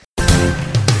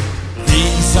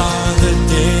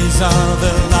of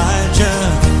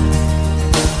Elijah,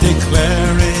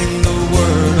 declaring the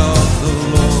word of the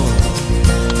Lord.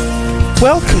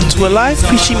 Welcome to a live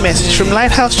preaching message from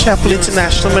Lighthouse Chapel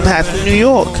International, Manhattan, New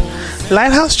York.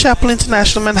 Lighthouse Chapel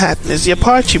International Manhattan is the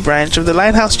Apache branch of the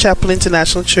Lighthouse Chapel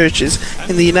International Churches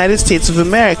in the United States of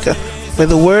America, where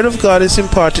the Word of God is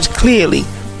imparted clearly,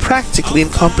 practically,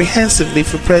 and comprehensively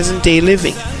for present-day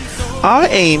living. Our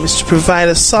aim is to provide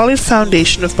a solid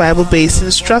foundation of Bible-based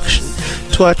instruction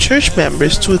to our church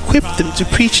members to equip them to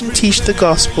preach and teach the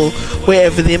gospel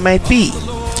wherever they might be.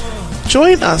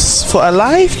 Join us for a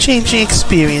life-changing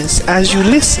experience as you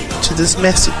listen to this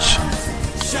message.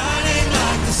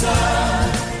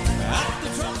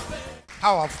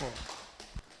 Powerful.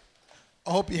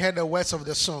 I hope you heard the words of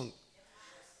the song.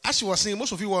 As you were singing,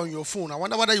 most of you were on your phone. I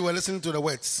wonder whether you were listening to the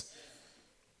words.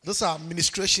 Those are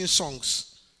ministration songs.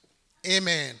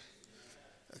 Amen.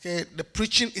 Okay, the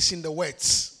preaching is in the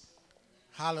words.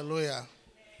 Hallelujah.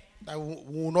 That we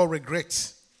will not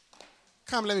regret.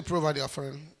 Come, let me provide your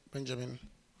friend, Benjamin.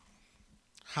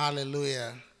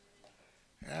 Hallelujah.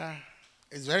 Yeah,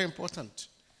 it's very important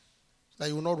that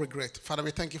you will not regret. Father, we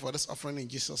thank you for this offering in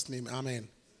Jesus' name. Amen.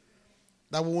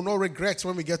 That we will not regret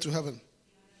when we get to heaven.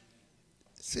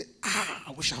 Say,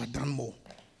 I wish I had done more.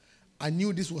 I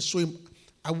knew this was so.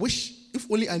 I wish, if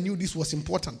only I knew this was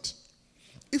important.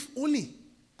 If only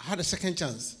I had a second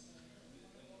chance.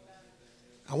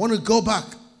 I want to go back.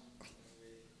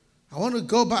 I want to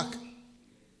go back.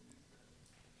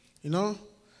 You know,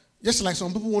 just like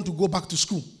some people want to go back to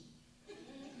school.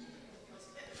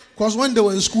 Because when they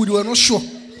were in school, they were not sure.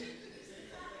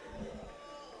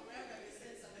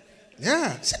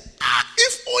 Yeah. Say,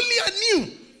 if only I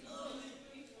knew.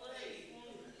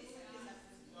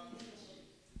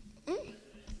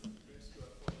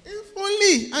 If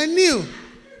only I knew.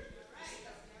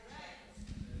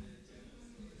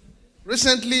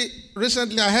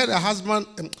 Recently, I heard a husband.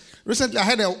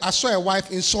 I saw a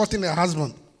wife insulting her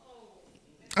husband.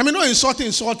 I mean, not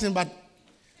insulting, but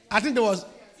I think there was.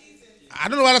 I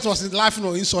don't know whether it was laughing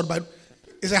or insult, but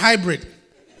it's a hybrid.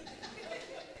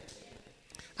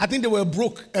 I think they were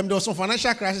broke, and there was some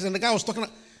financial crisis, and the guy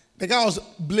was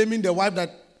blaming the wife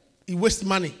that he wastes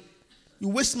money. You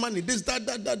waste money, this,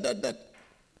 that.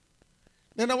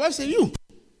 Then the wife said, you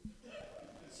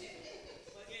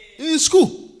in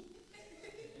school,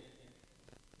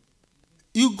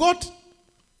 you got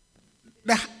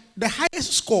the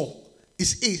highest score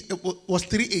is A's. It was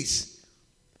 3 A's.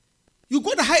 You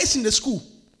got the highest in the school.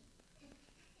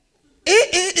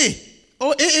 AAA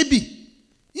or AAB.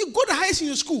 You got the highest in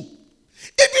your school.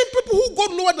 Even people who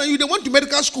got lower than you, they went to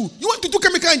medical school. You went to do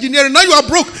chemical engineering, now you are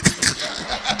broke.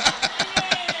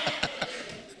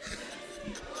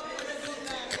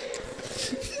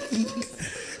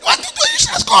 What to do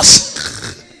useless course?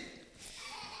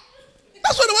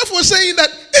 That's what the wife was saying, that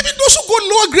even those who got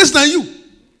lower grades than you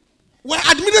were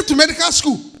admitted to medical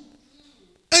school.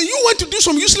 And you went to do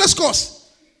some useless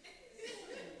course.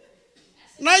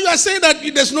 Now you are saying that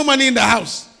there's no money in the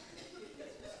house.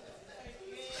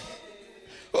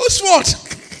 Whose fault?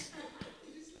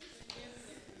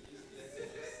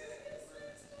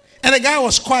 And the guy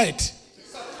was quiet.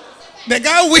 The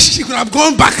guy wished he could have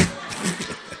gone back.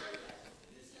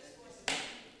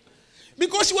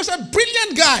 Because he was a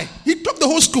brilliant guy. He took the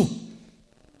whole school.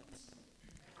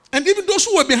 And even those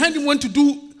who were behind him went to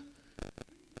do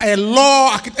a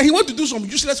law. He went to do some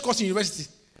useless course in university.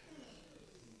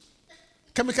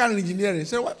 Chemical engineering.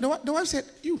 So the wife said,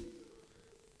 you.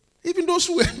 Even those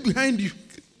who were behind you.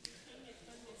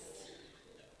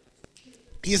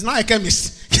 He is now a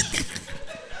chemist.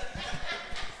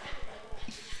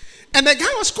 And the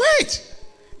guy was quiet.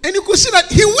 And you could see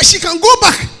that he wished he can go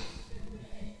back.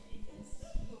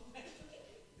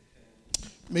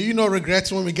 May you not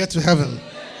regret when we get to heaven.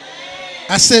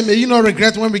 I say, may you not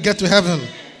regret when we get to heaven.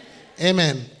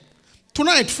 Amen.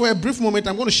 Tonight, for a brief moment,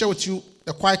 I'm going to share with you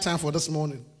the quiet time for this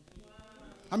morning.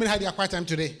 How many had your quiet time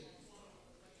today?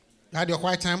 You had your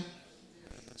quiet time?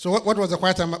 So what was the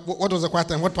quiet time? What was the quiet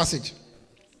time? What passage?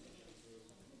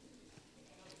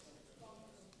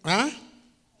 Huh?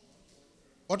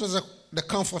 What was the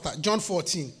comforter? John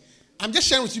 14. I'm just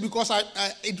sharing with you because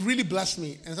it really blessed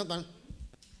me. And sometimes,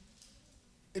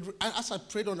 as I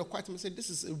prayed on the quiet time, I said, this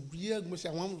is a real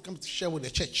message I want to come to share with the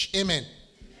church. Amen.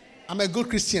 I'm a good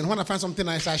Christian. When I find something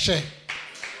nice, I share.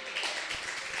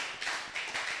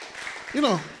 You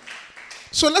know,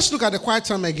 so let's look at the quiet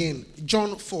time again.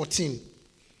 John 14.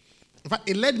 In fact,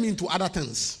 it led me into other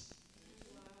things.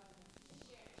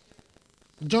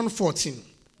 John 14.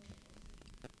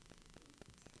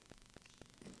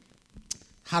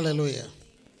 Hallelujah.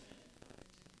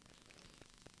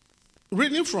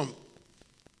 reading from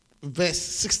verse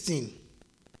 16,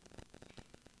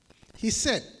 he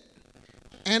said,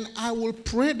 and I will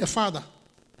pray the Father.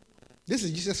 This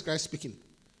is Jesus Christ speaking.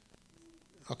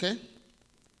 Okay?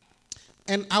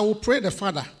 And I will pray the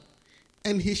Father,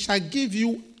 and he shall give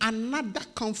you another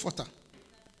comforter.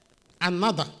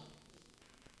 Another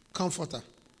comforter.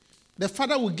 The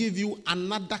Father will give you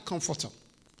another comforter,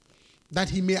 that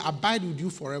he may abide with you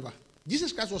forever.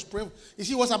 Jesus Christ was praying. You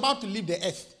see, he was about to leave the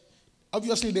earth.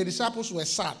 Obviously, the disciples were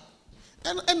sad.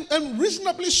 And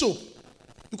reasonably so.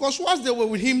 Because once they were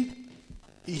with him,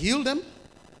 he healed them.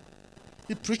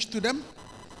 He preached to them.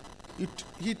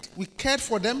 We cared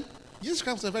for them. Jesus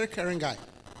Christ was a very caring guy.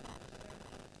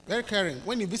 Very caring.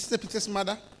 When he visited Peter's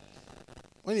mother,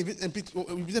 when he visited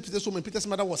Peter's home and Peter's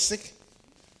mother was sick,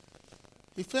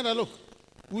 he felt that, look,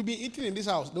 we've been eating in this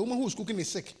house. The woman who is cooking is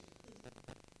sick.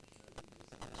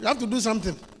 You have to do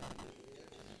something.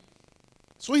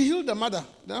 So he healed the mother.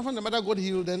 Then after the mother got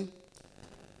healed, then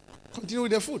continue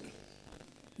with their food.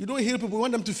 You don't heal people, you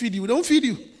want them to feed you. We don't feed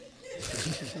you.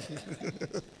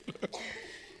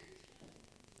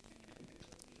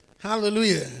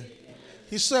 Hallelujah.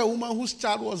 He saw a woman whose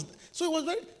child was... So it was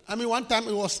very... one time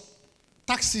it was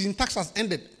tax season. Tax has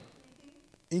ended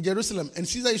in Jerusalem. And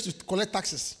Caesar used to collect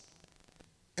taxes.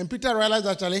 And Peter realized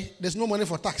that actually there's no money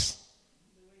for tax.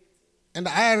 And the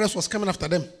IRS was coming after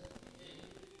them.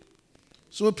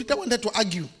 So Peter wanted to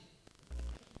argue.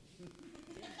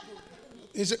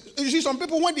 You see, some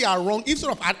people, when they are wrong,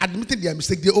 instead of admitting their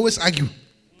mistake, they always argue.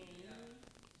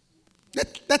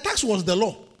 The tax was the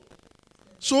law.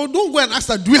 So don't go and ask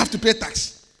that, do we have to pay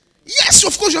tax? Yes,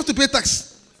 of course you have to pay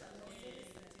tax.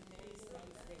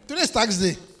 Today is tax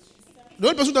day. The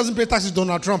only person who doesn't pay tax is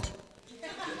Donald Trump.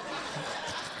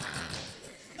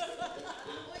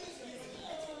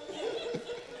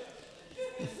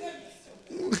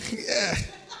 Yeah.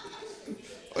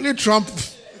 Only Trump.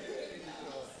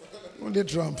 Only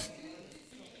Trump.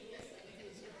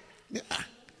 Yeah. I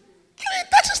mean,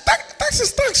 tax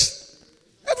is tax.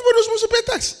 Everybody was supposed to pay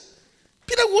tax.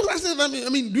 Peter was asking them, I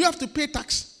mean, do you have to pay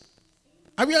tax?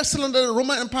 Are we still under the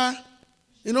Roman Empire?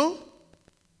 You know?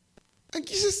 And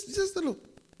Jesus said, look.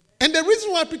 And the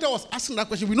reason why Peter was asking that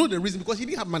question, we know the reason, because he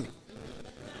didn't have money.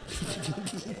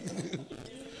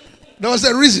 There was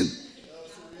a reason.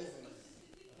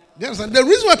 You understand? The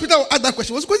reason why Peter asked that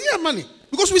question was because he had money.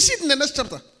 Because we see it in the next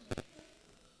chapter.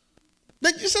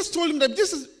 Then Jesus told him that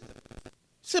Jesus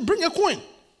said, bring a coin.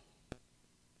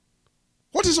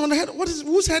 What is on the head?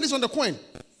 Whose head is on the coin?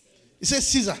 He says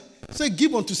Caesar. He said,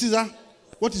 give unto Caesar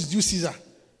what is due Caesar.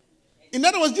 In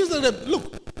other words, Jesus said,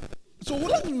 look, so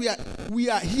we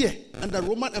are here under the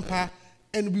Roman Empire,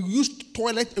 and we use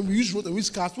toilet and we use road and we use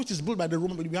cars, which is built by the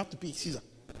Roman, but we have to pay Caesar.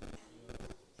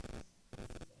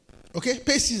 Okay,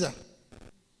 pay Caesar.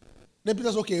 Then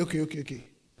Peter said, okay.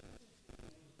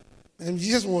 And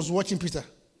Jesus was watching Peter.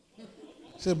 He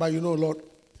said, but you know, Lord,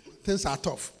 things are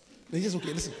tough. Then Jesus,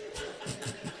 okay, listen.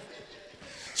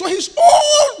 So his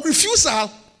own refusal,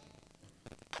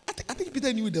 I think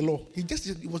Peter knew the law. He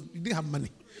didn't have money.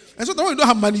 And so when you don't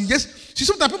have money, see,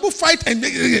 sometimes people fight, and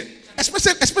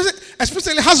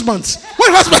especially husbands.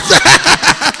 What husbands?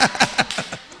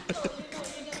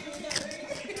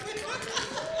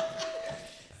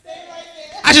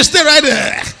 I should stay right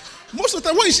there. Most of the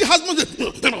time, when you see husbands,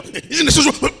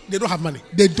 they don't have money.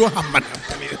 They don't have money. I'm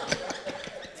telling you.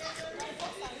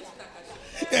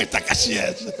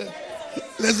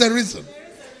 That's the reason.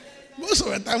 Most of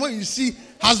the time, when you see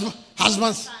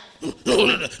husbands, do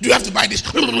you have to buy this?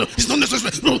 It's not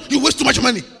necessary. You waste too much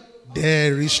money.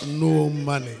 There is no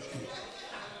money.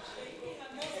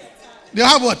 They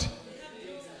have what?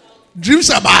 Dreams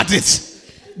about it.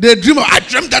 They dream about, I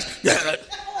dreamt that. Yeah.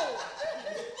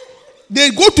 They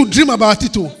go to dream about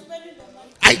it too.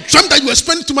 I dreamt that you were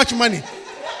spending too much money.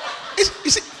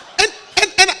 You see,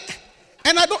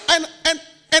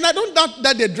 and I don't doubt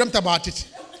that they dreamt about it.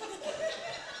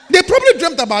 They probably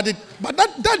dreamt about it, but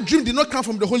that dream did not come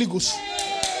from the Holy Ghost.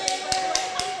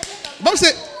 The Bible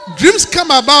says dreams come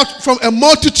about from a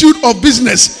multitude of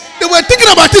business. They were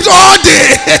thinking about it all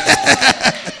day.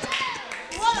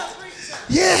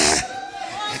 Yeah.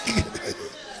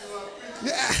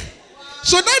 Yeah.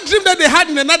 So that dream that they had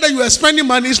in the night that you were spending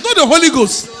money, it's not the Holy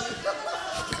Ghost.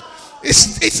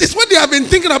 It's what they have been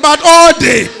thinking about all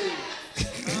day.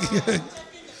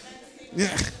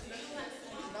 Yeah.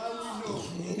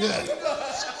 Yeah.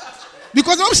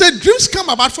 Because the Bible said dreams come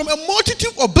about from a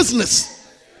multitude of business.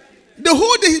 The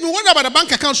whole day he wondering about the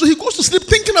bank account, so he goes to sleep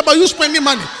thinking about you spending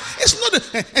money. It's not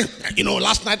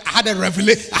last night I had a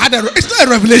revelation. It's not a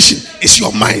revelation. It's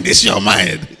your mind. It's your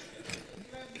mind.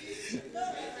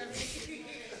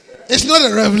 It's not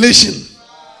a revelation.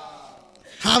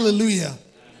 Hallelujah.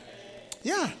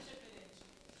 Yeah.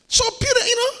 So Peter,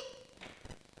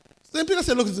 then Peter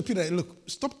said, look, Peter, look,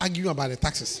 stop arguing about the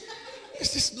taxes.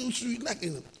 It's just like,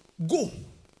 go.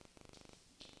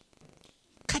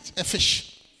 Catch a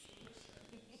fish.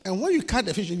 And when you catch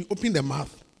the fish and you open the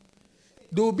mouth,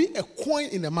 there will be a coin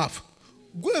in the mouth.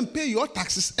 Go and pay your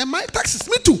taxes and my taxes,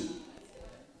 me too.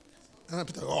 And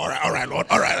Peter, all right, Lord,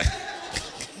 all right.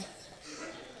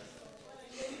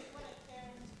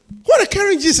 What a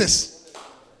caring Jesus.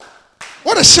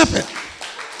 What a shepherd.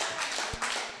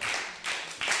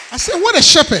 I said, what a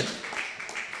shepherd.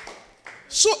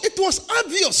 So it was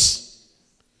obvious.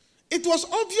 It was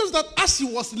obvious that as he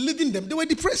was leading them, they were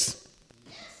depressed.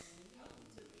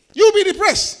 You'll be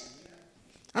depressed.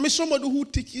 I mean, somebody who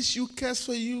teaches you, cares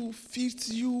for you, feeds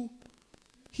you,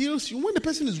 heals you. When the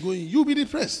person is going, you'll be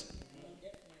depressed.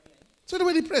 So they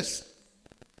were depressed.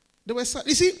 They were sad.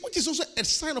 You see, which is also a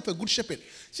sign of a good shepherd.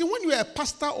 See, when you are a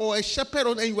pastor or a shepherd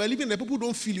and you are living and people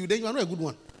don't feel you, then you are not a good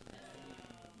one.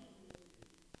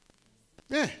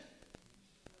 Yeah.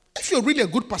 If you're really a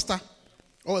good pastor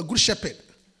or a good shepherd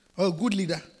or a good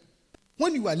leader,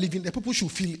 when you are leaving, the people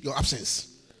should feel your absence.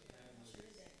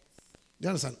 Do you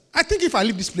understand? I think if I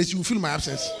leave this place, you will feel my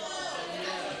absence.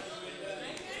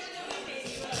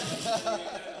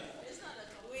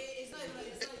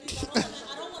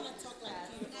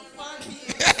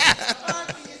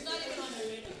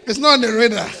 It's not on the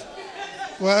radar.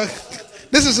 Well,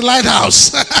 this is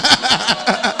Lighthouse.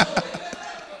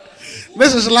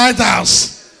 This is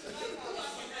Lighthouse.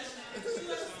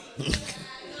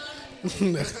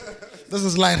 This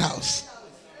is Lighthouse.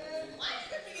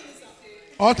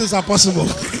 All things are possible.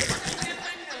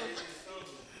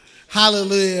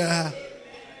 Hallelujah.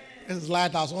 This is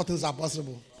Lighthouse. All things are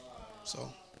possible.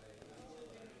 So,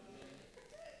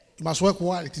 you must work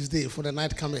while it is day, for the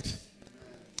night cometh.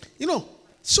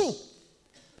 So,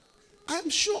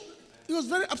 I'm sure he was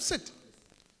very upset.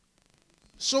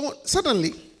 So,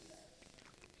 suddenly,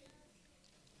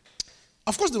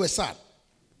 of course they were sad.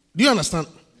 Do you understand?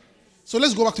 So,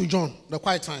 let's go back to John, the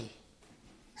quiet time.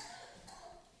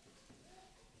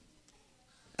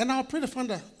 And I'll pray the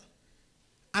Father,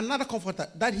 another comforter,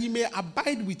 that he may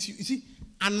abide with you. You see,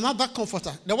 another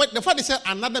comforter. The Father said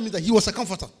another means that he was a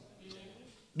comforter.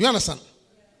 Do you understand?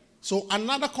 So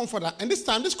another comforter. And this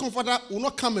time, this comforter will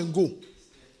not come and go,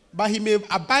 but he may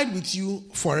abide with you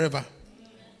forever.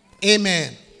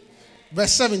 Amen.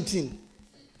 Verse 17.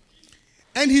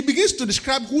 And he begins to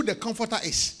describe who the comforter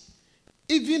is.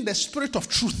 Even the Spirit of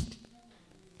truth.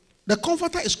 The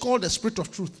comforter is called the Spirit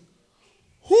of truth,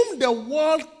 whom the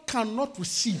world cannot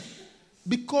receive,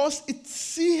 because it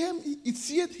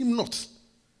seeth him not.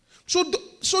 So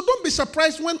don't be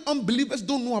surprised when unbelievers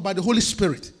don't know about the Holy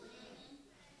Spirit.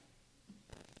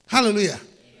 Hallelujah.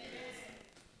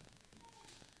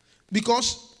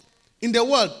 Because in the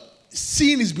world,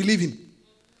 seeing is believing.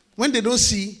 When they don't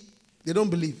see, they don't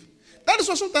believe. That is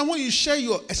why sometimes when you share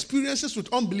your experiences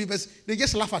with unbelievers, they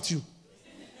just laugh at you.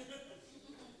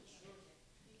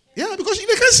 Yeah, because they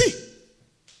can't see.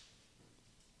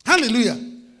 Hallelujah.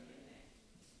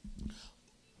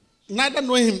 Neither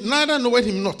knoweth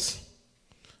him not.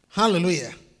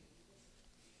 Hallelujah.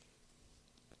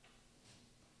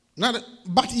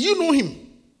 But you know him,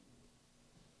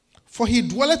 for he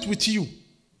dwelleth with you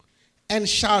and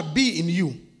shall be in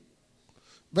you.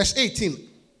 Verse 18.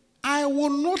 I will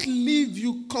not leave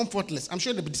you comfortless. I'm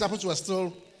sure the disciples were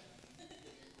still,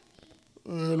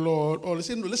 Lord,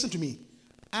 listen to me.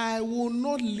 I will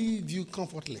not leave you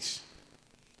comfortless.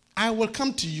 I will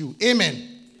come to you.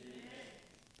 Amen.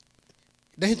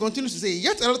 Then he continues to say,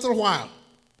 yet a little while,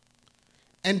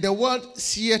 and the world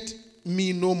seeth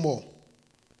me no more.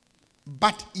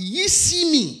 But ye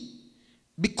see me,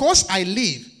 because I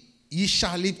live, ye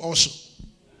shall live also.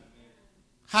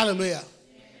 Hallelujah.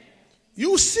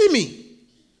 You see me,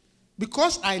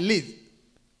 because I live,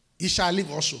 ye shall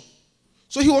live also.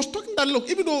 So he was talking that, look,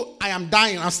 even though I am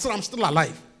dying, I'm still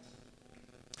alive.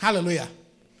 Hallelujah.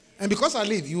 And because I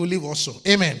live, you will live also.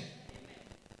 Amen.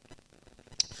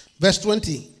 Verse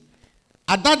 20.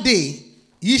 At that day,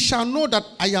 ye shall know that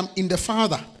I am in the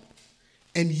Father,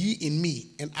 and ye in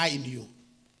me, and I in you.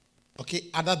 Okay,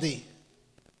 at that day.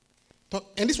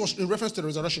 And this was in reference to the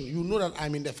resurrection. You know that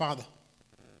I'm in the Father,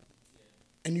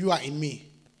 and you are in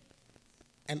me,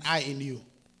 and I in you.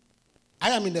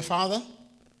 I am in the Father,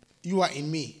 you are in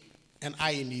me, and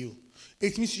I in you.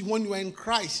 It means when you are in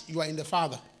Christ, you are in the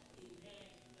Father.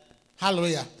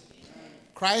 Hallelujah. Amen.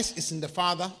 Christ is in the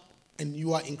Father, and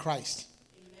you are in Christ.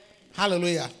 Amen.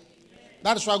 Hallelujah. Amen.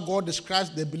 That is why God describes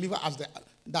the believer as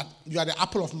that you are the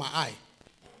apple of my eye.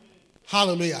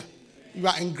 Hallelujah. You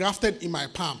are engrafted in my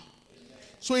palm.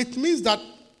 So it means that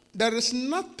there is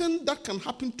nothing that can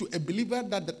happen to a believer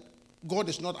that God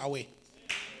is not aware.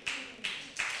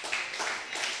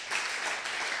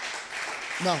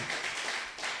 Now,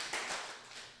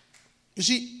 you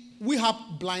see, we have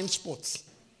blind spots,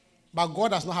 but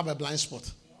God does not have a blind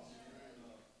spot.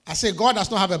 I say God does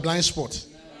not have a blind spot.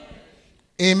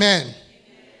 Amen.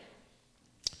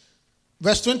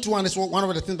 Verse 21 is one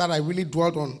of the things that I really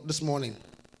dwelled on this morning.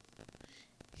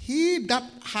 He that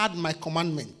had my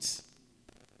commandments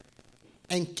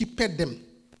and keepeth them,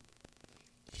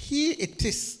 he it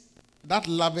is that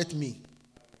loveth me.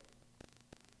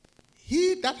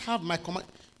 He that have my command.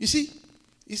 You see,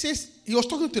 he says, he was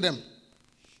talking to them.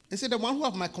 He said, the one who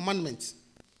have my commandments,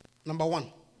 number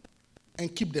one,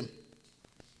 and keep them,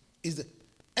 is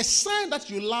a sign that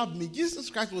you love me. Jesus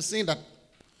Christ was saying that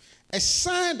a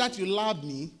sign that you love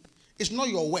me is not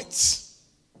your words.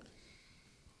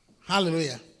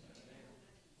 Hallelujah.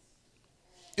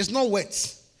 It's not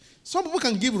words. Some people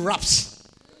can give raps.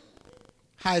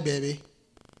 Hi, baby.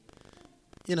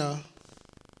 You know,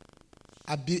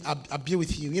 I'll be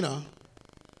with you, you know.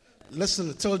 Listen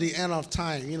until the end of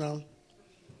time, you know.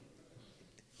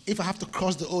 If I have to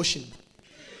cross the ocean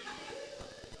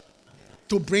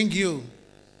to bring you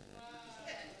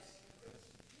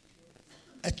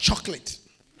a chocolate.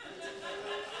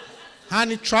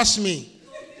 Honey, trust me.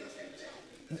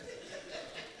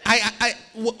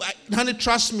 Honey,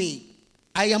 trust me.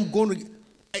 I am going to,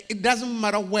 it doesn't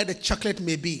matter where the chocolate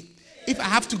may be. If I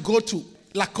have to go to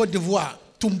La Côte d'Ivoire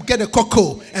to get a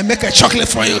cocoa and make a chocolate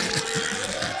for you.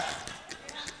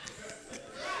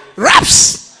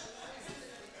 Raps.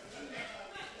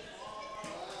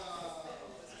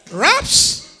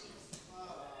 Raps.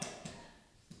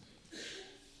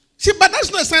 See, but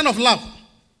that's not a sign of love.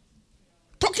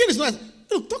 Talking is not.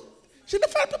 Look, talk. See,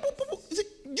 people, see,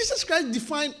 Jesus Christ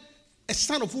defined a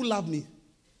sign of who love me.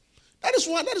 That is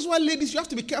why, ladies, you have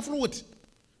to be careful with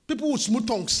people with smooth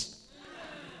tongues.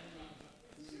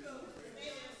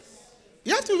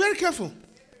 You have to be very careful.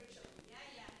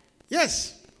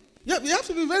 Yes. You have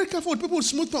to be very careful with people with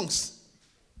smooth tongues.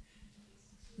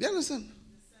 Do you understand?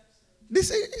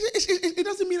 This it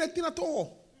doesn't mean anything at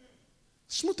all.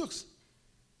 Smooth tongues.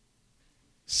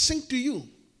 Sing to you.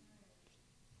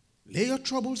 Lay your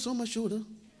troubles on my shoulder.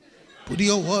 Put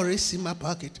your worries in my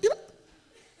pocket. You know,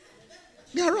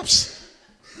 they are raps.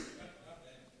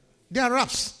 They are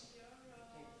raps.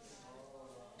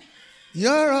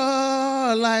 You're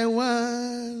all I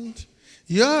want.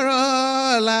 You're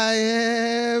all I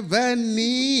ever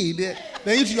need.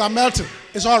 Then if you are melting,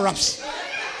 it's all raps.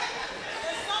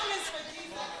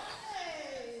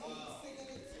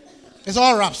 It's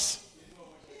all raps.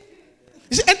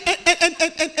 You see,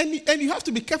 and you have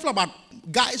to be careful about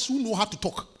guys who know how to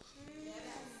talk.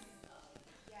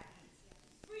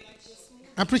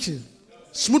 I'm preaching.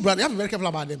 Smooth brother, you have to be very careful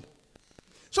about them.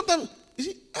 Sometimes, you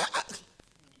see,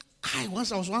 I was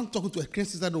talking to a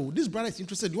Christian sister, oh, this brother is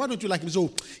interested. Why don't you like him? So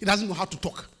he doesn't know how to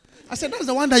talk. I said, that's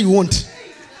the one that you want.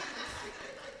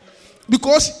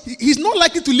 Because he's not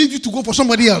likely to leave you to go for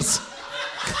somebody else.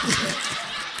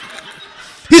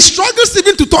 He struggles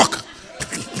even to talk.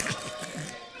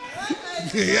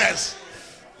 Yes.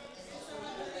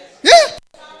 Yeah.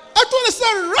 I don't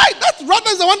understand. Right. That rather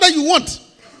is the one that you want.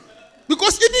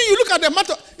 Because even you look at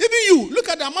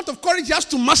the amount of courage he has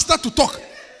to master to talk.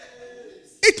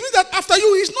 It means that after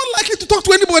you, he's not likely to talk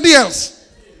to anybody else.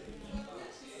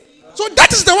 So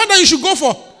that is the one that you should go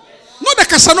for. Not the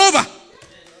Casanova.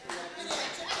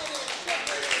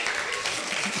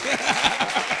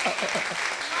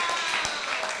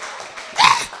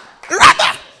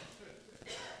 Rather.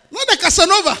 Not the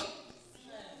Casanova.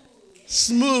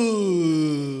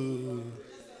 Smooth.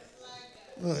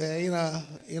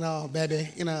 You know, baby.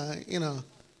 You know.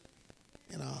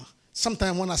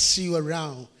 Sometimes when I see you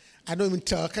around, I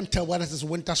can't tell whether it's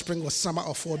winter, spring, or summer,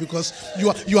 or fall, because you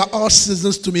are all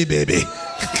seasons to me, baby.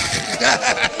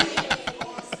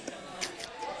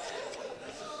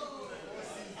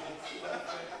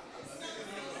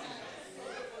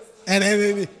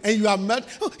 and you are mad.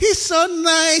 Oh, he's so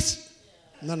nice.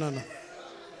 No.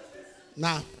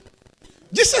 Now,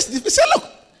 Jesus said, look,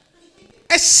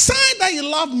 a sign that you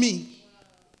love me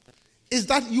is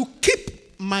that you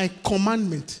keep my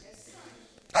commandment.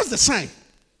 That's the sign.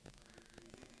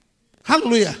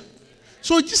 Hallelujah.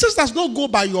 So Jesus does not go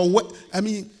by your word. I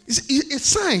mean, it's a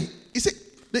sign. He said,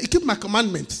 you keep my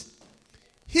commandments.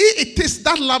 He it is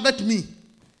that loveth me.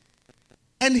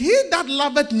 And he that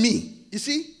loveth me, you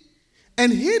see,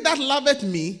 and he that loveth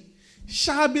me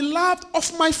shall be loved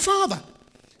of my Father.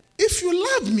 If you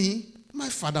love me, my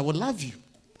Father will love you.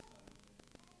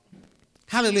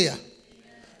 Hallelujah.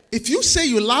 If you say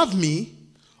you love me,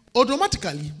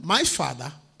 automatically my Father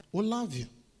will love you.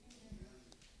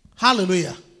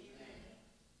 Hallelujah.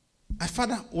 My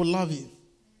Father will love you.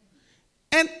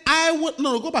 And I will,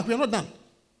 no, go back, we are not done.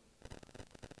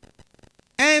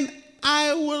 And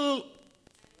I will,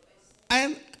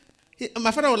 and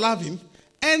my Father will love him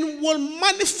and will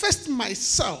manifest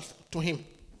myself to him.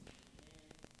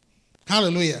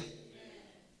 Hallelujah.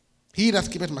 He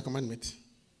that keepeth my commandment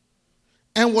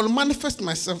and will manifest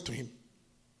myself to him.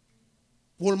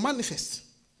 Will manifest.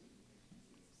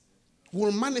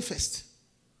 Will manifest.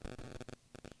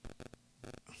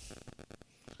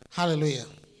 Hallelujah.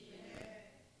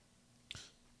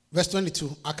 Verse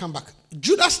 22, I'll come back.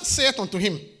 Judas saith unto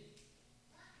him,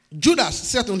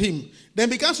 then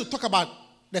begins to talk about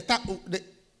the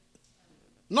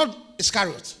not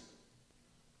Iscariot.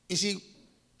 You see,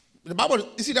 the Bible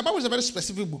is a very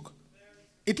specific book.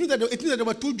 It means that there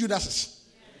were two Judases.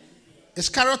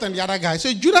 Iscariot and the other guy.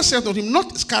 So Judas said to him,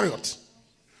 not Iscariot.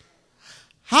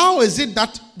 How is it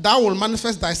that thou will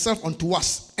manifest thyself unto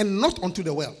us and not unto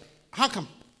the world? How come?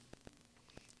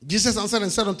 Jesus answered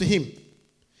and said unto him,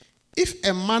 if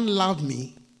a man love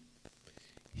me,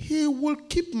 he will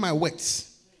keep my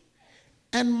words,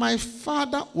 and my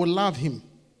Father will love him,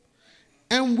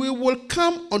 and we will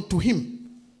come unto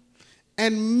him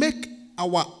and make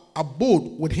our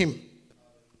abode with him.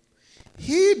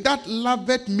 He that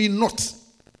loveth me not,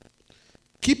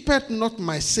 keepeth not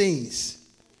my sayings,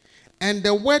 and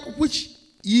the word which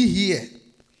ye hear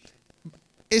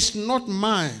is not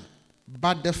mine,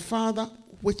 but the Father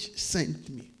which sent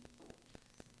me.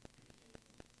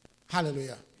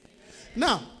 Hallelujah.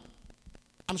 Now,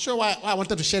 I'm sure why I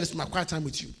wanted to share this my quiet time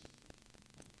with you.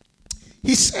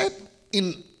 He said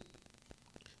in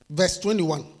verse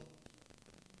 21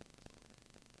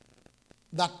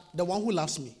 that the one who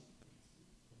loves me,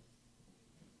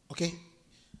 okay,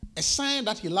 a sign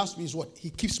that he loves me is what? He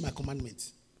keeps my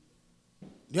commandments. Do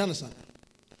you understand?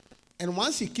 And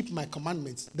once he keeps my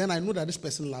commandments, then I know that this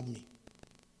person loves me.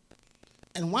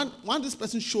 And once this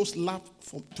person shows love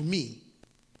to me,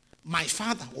 my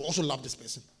Father will also love this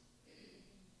person.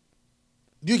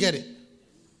 Do you get it?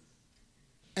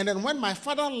 And then when my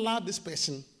Father loves this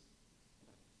person,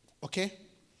 okay,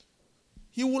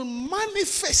 he will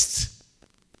manifest.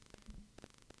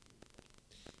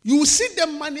 You will see the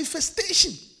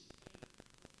manifestation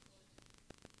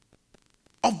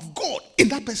of God in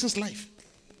that person's life.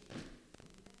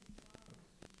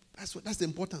 That's the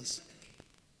importance.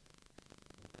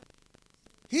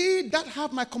 He that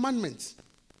have my commandments,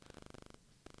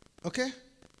 okay,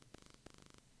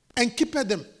 and keepeth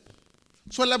them.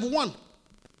 So level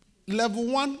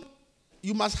one,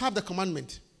 you must have the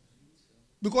commandment.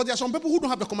 Because there are some people who don't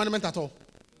have the commandment at all.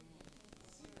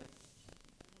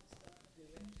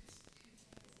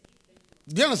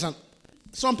 Do you understand?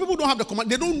 Some people don't have the command.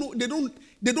 They don't know.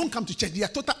 They don't come to church. They are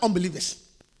total unbelievers.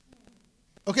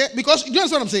 Okay, because you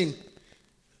understand what I'm saying?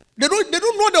 They don't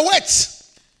know the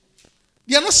words.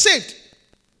 They are not saved.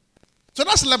 So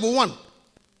that's level one.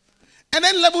 And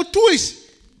then level two is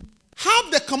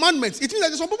have the commandments. It means that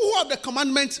there's some people who have the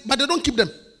commandments, but they don't keep them.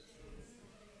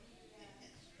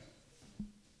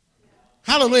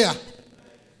 Hallelujah.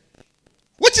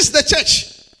 Which is the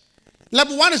church?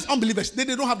 Level one is unbelievers. They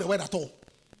don't have the word at all.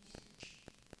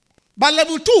 But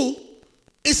level two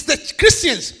is the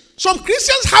Christians. Some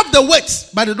Christians have the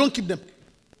words, but they don't keep them.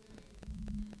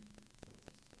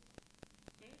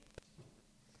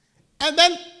 And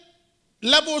then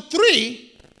level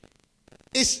three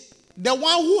is the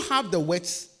one who have the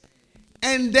words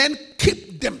and then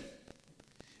keep them.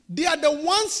 They are the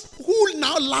ones who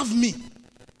now love me.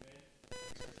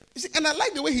 You see, and I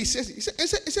like the way he says it.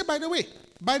 He said, by the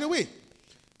way,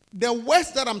 the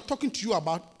words that I'm talking to you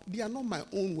about, they are not my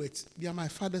own words. They are my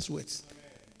Father's words.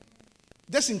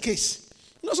 Just in case.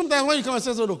 You know, sometimes when you come and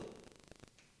say, so look,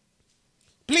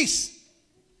 please,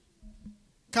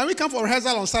 can we come for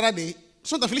rehearsal on Saturday?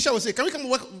 So the Felicia will say, can we come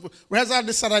work rehearsal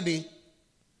this Saturday?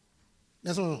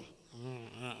 That's one.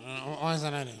 On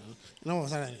Saturday. No,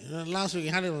 Saturday. Last week we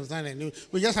had it on Saturday.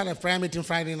 We just had a prayer meeting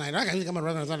Friday night. Why can't we come and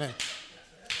work on Saturday?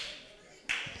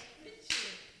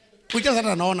 We just had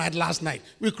an all night last night.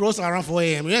 We closed around 4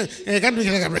 a.m. Can't we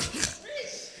take a break?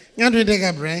 Can't we take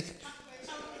a break?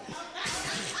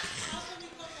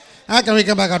 How can we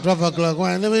come back at 12 o'clock?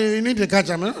 We need to catch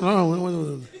up.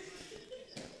 No.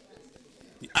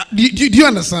 Do you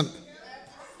understand?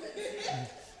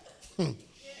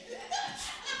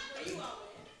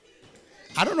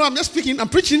 I don't know. I'm just speaking. I'm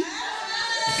preaching.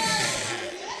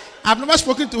 I've never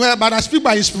spoken to her, but I speak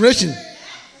by inspiration.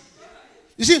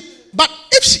 You see, but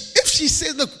if she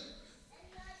says, look,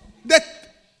 that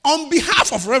on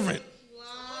behalf of Reverend.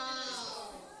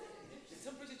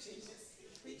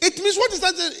 It means what is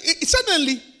that?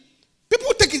 Suddenly,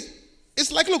 people take it.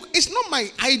 It's like, look, it's not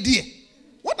my idea.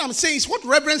 What I'm saying is what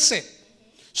Reverend said.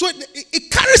 So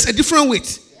it carries a different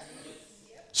weight.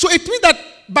 So it means that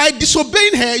by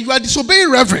disobeying her, you are disobeying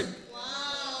Reverend.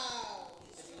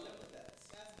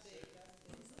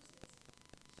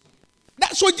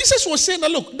 So Jesus was saying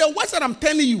that, look, the words that I'm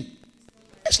telling you,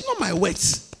 it's not my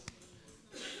words.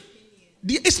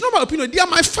 It's not my opinion. They are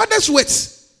my Father's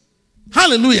words.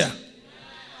 Hallelujah.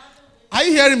 Are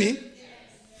you hearing me?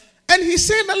 And he's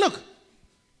saying that, look,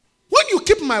 when you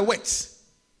keep my words,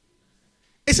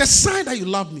 it's a sign that you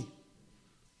love me.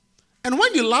 And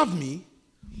when you love me,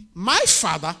 my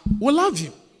Father will love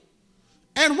you.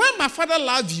 And when my Father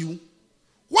loves you,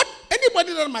 what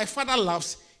anybody that my Father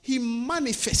loves, he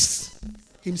manifests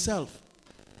himself.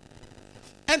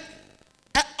 And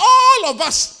all of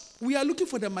us, we are looking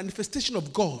for the manifestation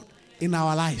of God in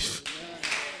our life.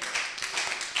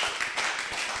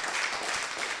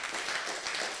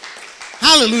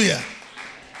 Hallelujah.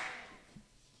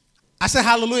 I say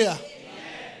hallelujah.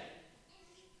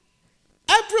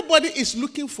 Everybody is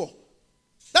looking for.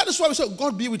 That is why we say,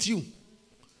 God be with you.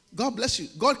 God bless you.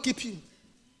 God keep you.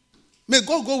 May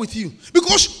God go with you.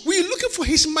 Because we're looking for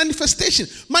his manifestation.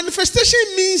 Manifestation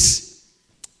means,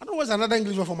 I don't know what's another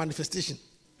English word for manifestation.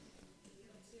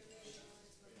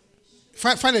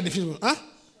 Find a definition.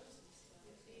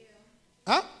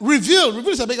 Huh? Reveal.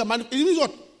 Reveal is a bigger it means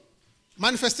what?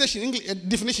 Manifestation. English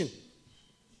definition.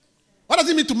 What does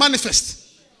it mean to manifest?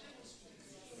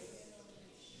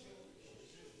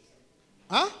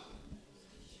 Huh?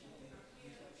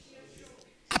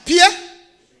 Appear?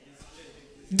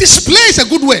 Display is a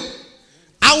good word.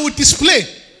 I will display.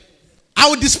 I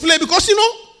will display because, you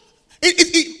know,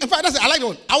 in fact, I like that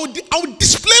one. I will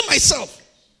display myself.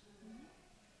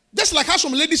 Just like how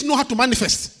some ladies know how to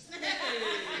manifest.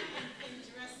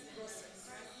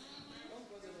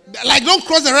 Like, don't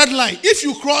cross the red line. If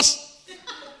you cross,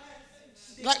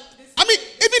 like, I mean,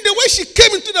 even the way she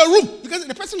came into the room, because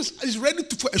the person is ready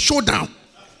for a showdown.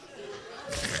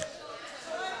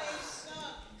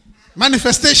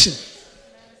 Manifestation.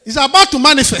 He's about to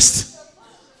manifest.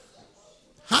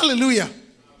 Hallelujah.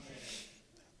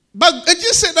 But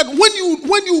Jesus said that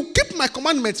when you keep my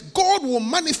commandments, God will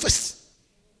manifest.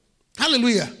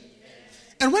 Hallelujah.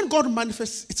 And when God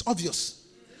manifests, it's obvious.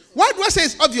 Why do I say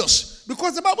it's obvious?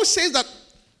 Because the Bible says that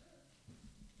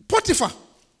Potiphar,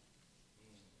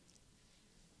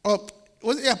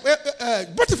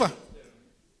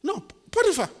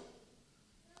 Potiphar,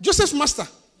 Joseph's master,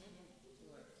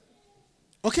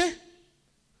 okay,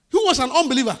 who was an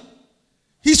unbeliever,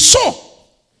 he saw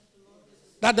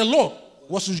that the Lord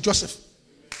was with Joseph.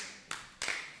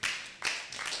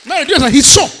 No, he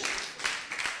saw.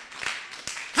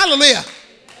 Hallelujah.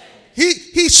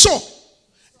 He saw.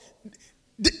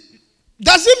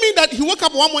 Does it mean that he woke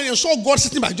up one morning and saw God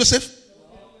sitting by Joseph?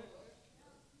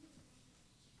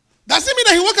 Does it mean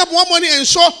that he woke up one morning and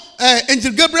saw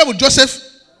Angel Gabriel with Joseph?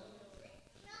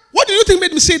 What do you think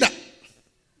made me say that?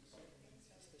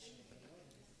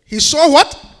 He saw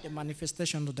what? The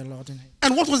manifestation of the Lord in him.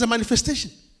 And what was the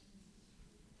manifestation?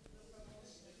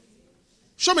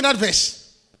 Show me that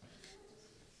verse.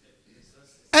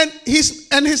 And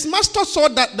his master saw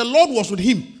that the Lord was with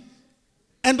him.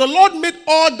 And the Lord made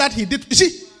all that he did. You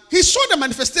see, he saw the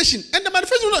manifestation. And the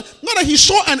manifestation was not that he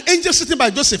saw an angel sitting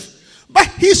by Joseph. But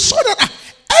he saw that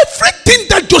everything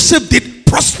that Joseph did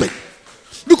prospered.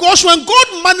 Because when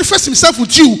God manifests himself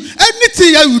with you,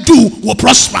 anything that you do will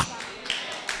prosper.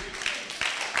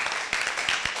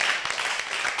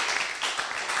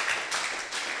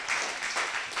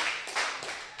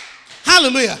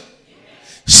 Hallelujah.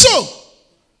 So,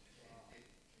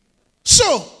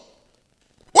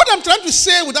 what I'm trying to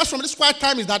say with us from this quiet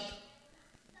time is that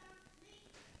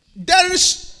there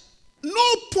is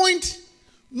no point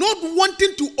not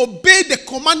wanting to obey the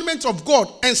commandments of God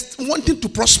and wanting to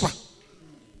prosper.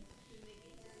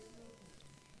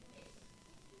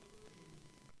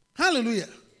 Hallelujah.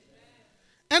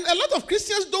 And a lot of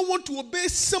Christians don't want to obey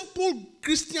simple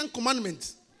Christian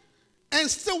commandments and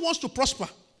still wants to prosper.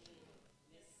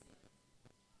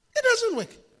 It doesn't work.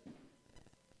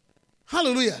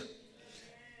 Hallelujah.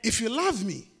 If you love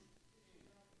me,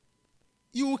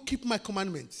 you will keep my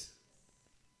commandments.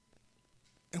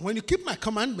 And when you keep my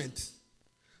commandments,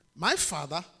 my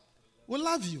Father will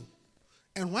love you.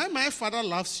 And when my Father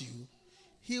loves you,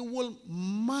 he will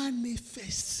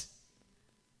manifest.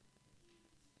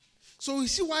 So you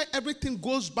see why everything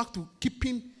goes back to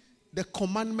keeping the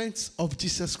commandments of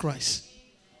Jesus Christ.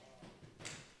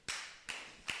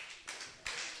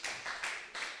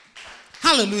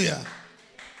 Hallelujah.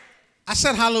 I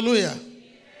said hallelujah.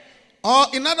 Or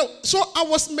in other, so I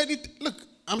was meditating. Look,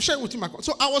 I'm sharing with you my.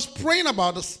 So I was praying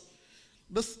about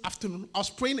this afternoon. I was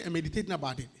praying and meditating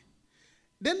about it.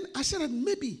 Then I said that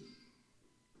maybe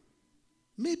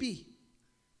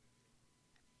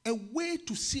a way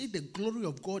to see the glory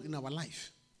of God in our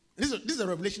life. This is the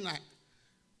revelation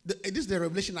this is the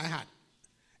revelation I had.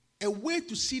 A way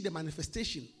to see the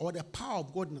manifestation or the power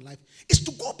of God in our life is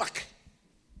to go back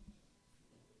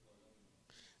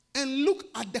and look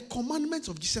at the commandments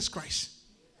of Jesus Christ.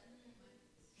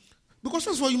 Because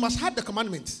first of all, you must have the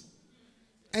commandments.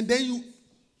 And then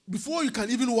before you can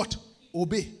even what?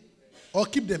 Obey. Or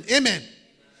keep them. Amen.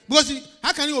 Because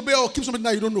how can you obey or keep something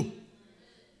that you don't know?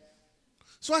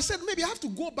 So I said, maybe I have to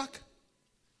go back.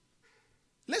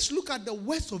 Let's look at the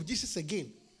words of Jesus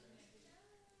again.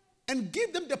 And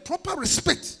give them the proper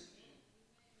respect.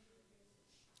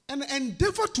 And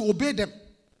endeavor to obey them.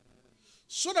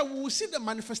 So that we will see the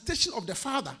manifestation of the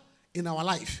Father in our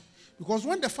life. Because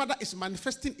when the Father is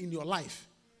manifesting in your life,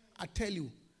 I tell you,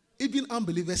 even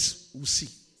unbelievers will see.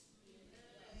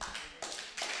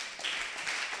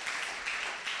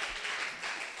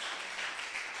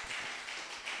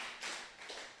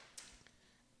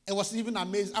 I was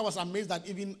amazed that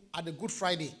even at the Good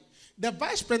Friday, the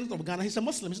Vice President of Ghana, he's a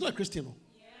Muslim. He's not a Christian. No,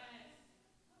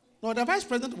 no, the Vice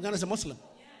President of Ghana is a Muslim.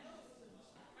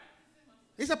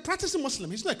 He's a practicing Muslim.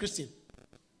 He's not a Christian.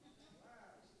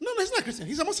 No, he's not a Christian.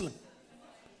 He's a Muslim.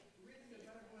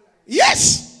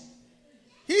 Yes.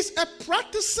 He's a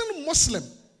practicing Muslim.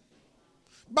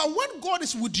 But when God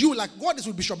is with you, like God is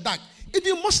with Bishop Dag,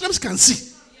 even Muslims can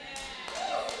see.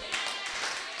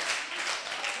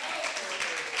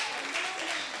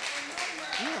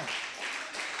 Yeah.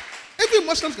 Even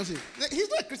Muslims can see. He's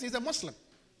not a Christian. He's a Muslim.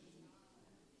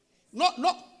 Not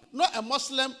a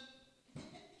Muslim.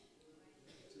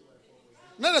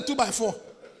 Not a 2x4.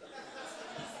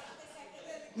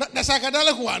 Not the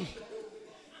psychedelic one.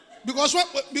 Because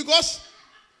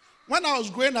when I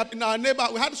was growing up in our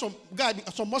neighborhood, we had some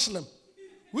Muslim.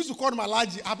 We used to call him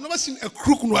Alaji. I've never seen a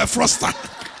crook nor a froster.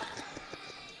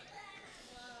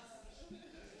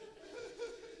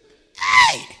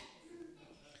 Hey!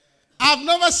 I've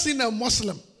never seen a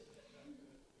Muslim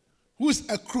who is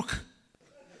a crook.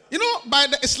 You know,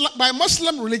 by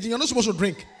Muslim religion, you're not supposed to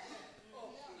drink.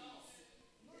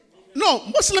 No,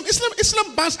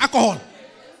 Islam bans alcohol.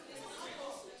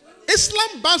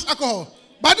 Islam bans alcohol.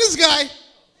 But this guy,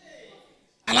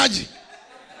 Alaji.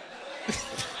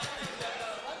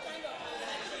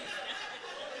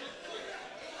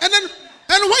 and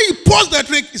when he pours the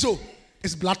drink,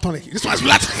 it's blood tonic. This one's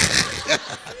blood.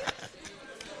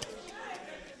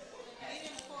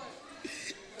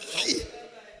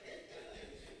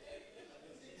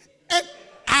 And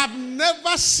I've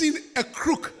never seen a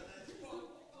crook.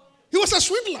 He was a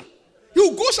swindler. He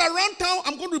goes around town.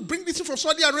 I'm going to bring this in from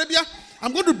Saudi Arabia.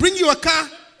 I'm going to bring you a car.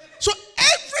 So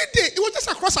every day, it was just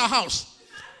across our house.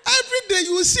 Every day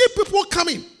you will see people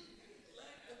coming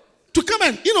to come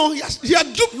in. You know, he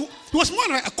was more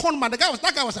like a con man.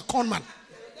 That guy was a con man.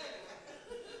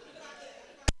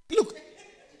 Look,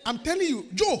 I'm telling you,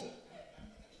 Joe.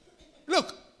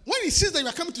 Look, when he sees that you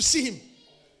are coming to see him,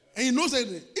 and he knows that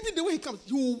even the way he comes,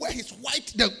 he will wear his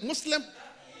the Muslim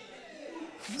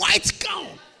white gown.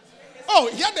 Oh,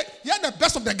 he had the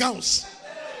best of the gowns.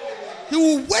 He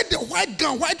will wear the white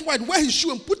gown, white, wear his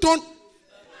shoe and put on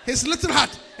his little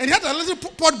hat. And he had a little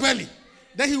pot belly.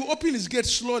 Then he will open his gate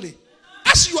slowly.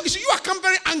 As you are come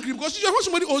very angry because when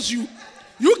somebody owes you,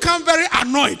 you come very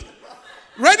annoyed,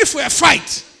 ready for a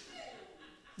fight.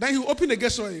 Then he will open the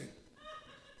gate slowly.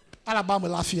 Alabama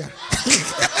Lafia.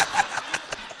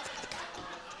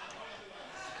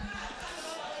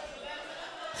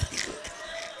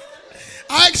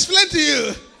 I explain to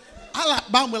you.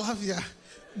 Alabama Lafia.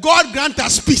 God grant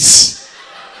us peace.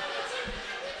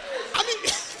 I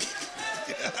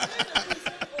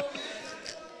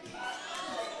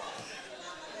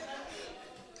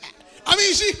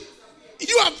mean,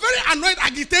 you are very annoyed,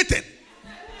 agitated.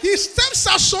 He steps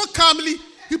out so calmly.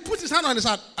 He puts his hand on his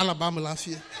heart. Alabama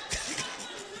Lafia.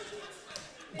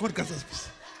 God grant us peace.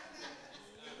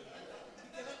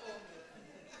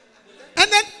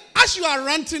 And then, as you are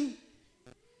ranting,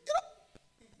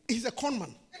 he's a con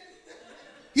man.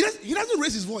 He doesn't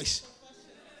raise his voice.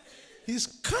 He's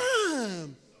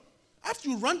calm. After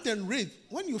you rant and rave,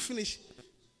 when you finish,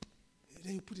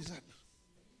 then you put his hand.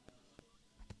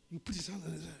 You put his hand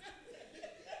on his head.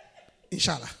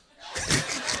 Inshallah.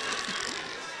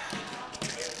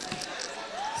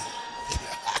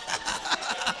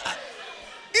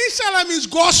 Inshallah means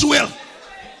God's will.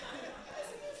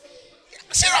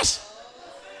 Serious.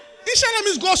 Inshallah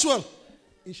means God's will.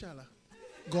 Inshallah.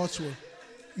 God's will.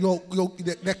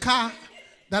 The car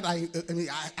that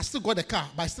I still got the car,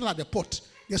 but I still at the port.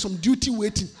 There's some duty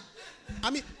waiting. I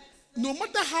mean, no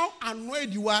matter how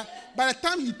annoyed you are, by the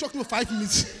time you talk to me 5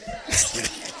 minutes.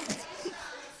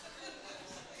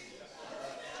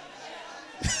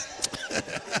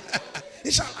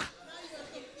 Inshallah.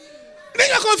 Then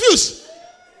you're confused.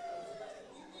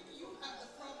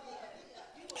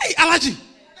 Hey, Alaji.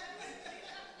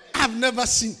 I've never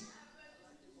seen.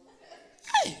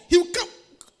 Hey, he will come.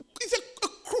 He's a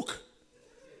crook.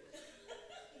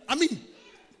 I mean,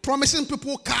 promising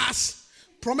people cars,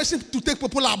 promising to take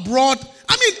people abroad.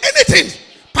 I mean, anything.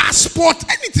 Passport,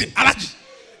 anything. Alaji.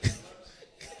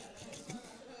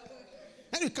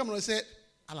 And you come and say,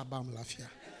 Alabama Lafia.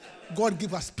 God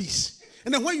give us peace.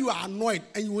 And then when you are annoyed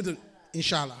and you wouldn't,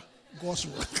 inshallah, God's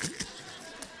will.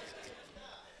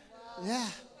 Yeah.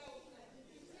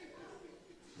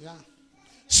 Yeah.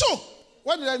 So,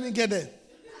 what did I even get there?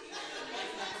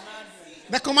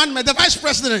 The commandment, the vice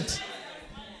president.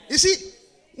 You see,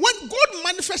 when God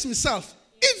manifests himself,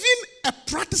 even a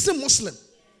practicing Muslim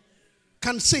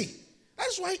can say.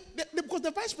 That's why, because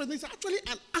the vice president is actually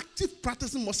an active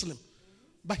practicing Muslim.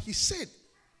 But he said,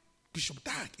 Bishop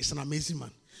Dag is an amazing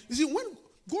man. You see, when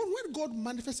God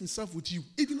manifests himself with you,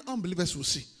 even unbelievers will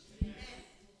see.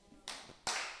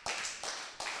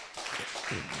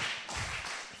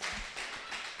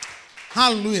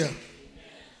 Hallelujah.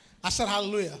 I said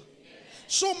hallelujah.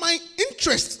 So my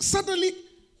interest suddenly,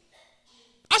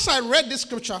 as I read this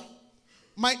scripture,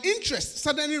 my interest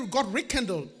suddenly got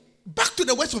rekindled back to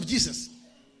the words of Jesus.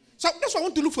 So that's why I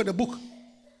want to look for the book.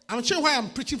 I'm showing why I'm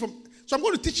preaching from. So I'm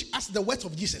going to teach us the words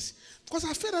of Jesus. Because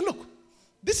I feel that, look,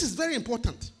 this is very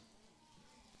important.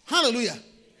 Hallelujah.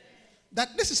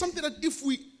 That this is something that if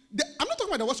we, I'm not talking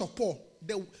about the words of Paul.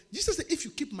 Jesus said, if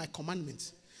you keep my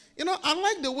commandments. You know, I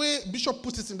like the way Bishop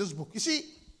puts it in this book. You see,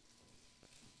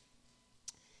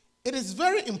 it is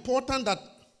very important that,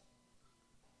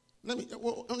 let me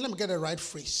get the right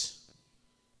phrase.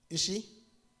 You see,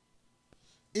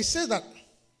 it says that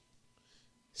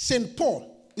St.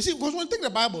 Paul, you see, because when you take the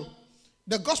Bible,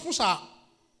 the Gospels are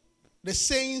the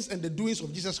sayings and the doings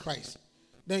of Jesus Christ.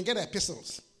 Then you get the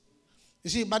epistles. You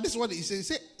see, but this is what it says. It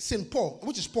says St. Paul,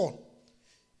 which is Paul.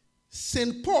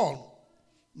 St. Paul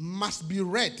must be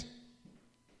read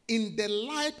in the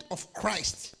light of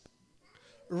Christ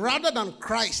rather than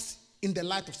Christ in the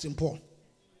light of St. Paul.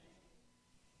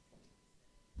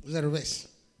 Is that a reverse?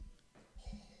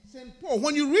 St. Paul,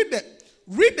 when you read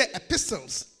the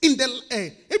epistles, even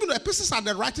the epistles are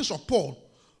the writings of Paul,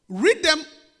 read them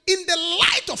in the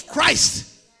light of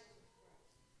Christ.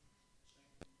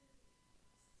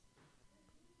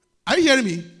 Are you hearing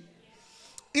me?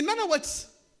 In other words,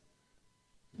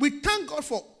 we thank God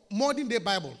for modern day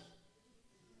Bible,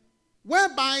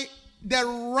 whereby the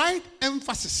right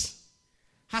emphasis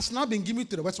has now been given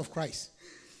to the words of Christ.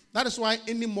 That is why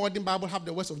any modern Bible have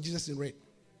the words of Jesus in red.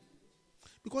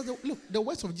 Because the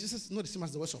words of Jesus is not the same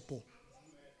as the words of Paul.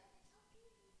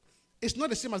 It's not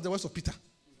the same as the words of Peter.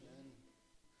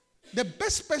 The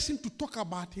best person to talk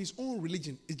about his own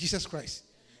religion is Jesus Christ.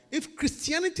 If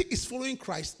Christianity is following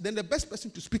Christ, then the best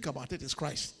person to speak about it is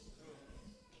Christ.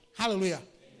 Hallelujah. Amen.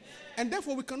 And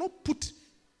therefore, we cannot put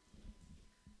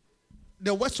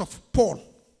the words of Paul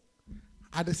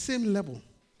at the same level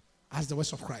as the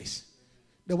words of Christ.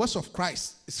 The words of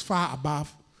Christ is far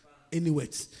above any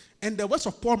words. And the words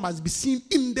of Paul must be seen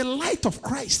in the light of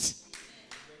Christ.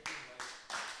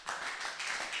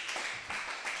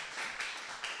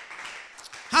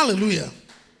 Hallelujah.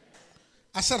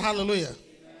 I said hallelujah.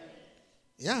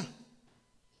 Yeah.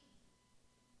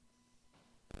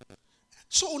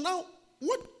 So now,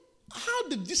 how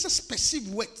did Jesus perceive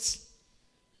words?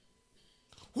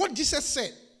 What Jesus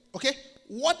said, okay?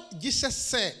 What Jesus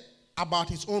said about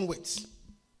his own words.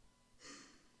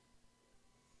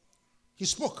 He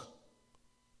spoke.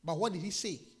 But what did he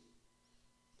say?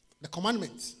 The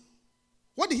commandments.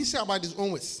 What did he say about his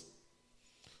own words?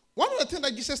 One of the things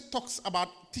that Jesus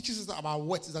teaches us about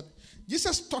words is that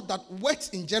Jesus taught that words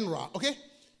in general, okay?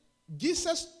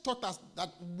 Jesus taught us that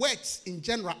words in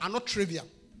general are not trivial.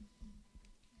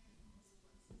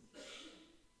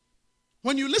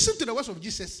 When you listen to the words of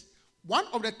Jesus, one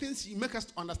of the things he makes us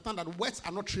to understand that words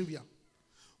are not trivial.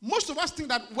 Most of us think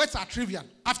that words are trivial.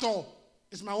 After all,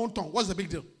 it's my own tongue. What's the big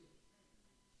deal?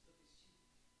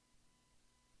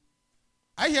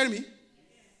 Are you hearing me?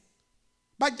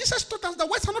 But Jesus taught us that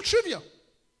words are not trivial.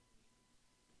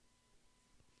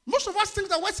 Most of us think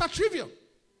that words are trivial.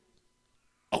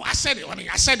 Oh, I said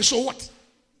it, so what?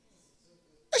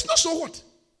 It's not so what.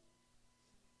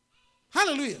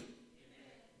 Hallelujah.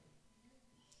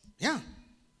 Yeah.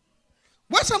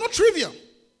 Words are not trivial.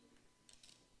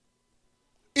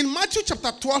 In Matthew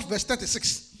chapter 12, verse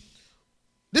 36,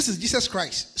 this is Jesus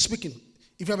Christ speaking.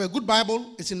 If you have a good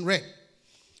Bible, it's in red.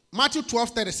 Matthew 12,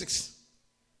 36.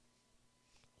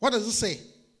 What does it say?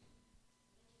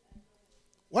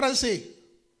 What does it say?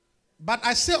 But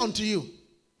I say unto you,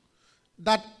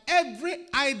 that every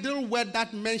idle word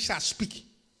that men shall speak,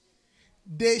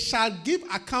 they shall give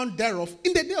account thereof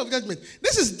in the day of judgment.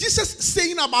 This is Jesus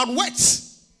saying about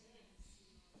words.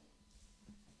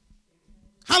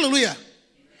 Hallelujah.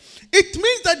 It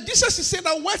means that Jesus is saying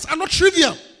that words are not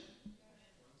trivial.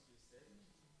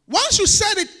 Once you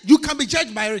said it, you can be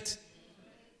judged by it.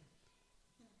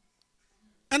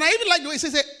 And I even like the way it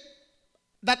says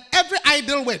that every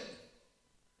idle word.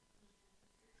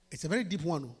 It's a very deep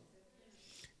one.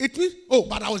 It means, oh,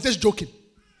 but I was just joking.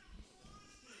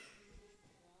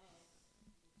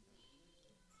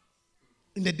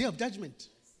 In the day of judgment.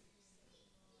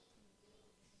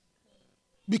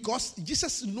 Because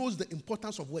Jesus knows the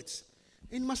importance of words.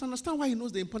 And you must understand why he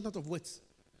knows the importance of words.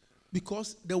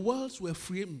 Because the worlds were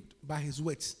framed by his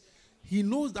words. He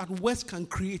knows that words can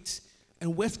create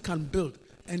and words can build.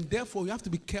 And therefore, you have to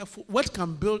be careful. Words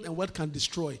can build and words can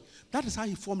destroy. That is how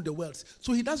he formed the worlds.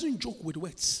 So he doesn't joke with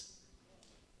words.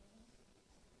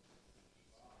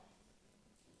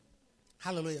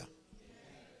 Hallelujah.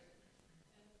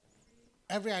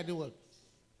 Every idle word.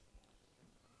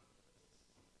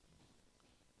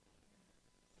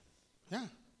 Yeah.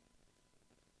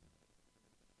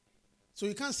 So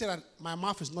you can't say that my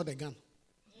mouth is not a gun.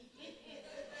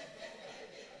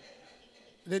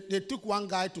 They took one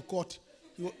guy to court.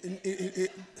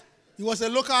 He was a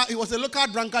local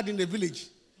drunkard in the village.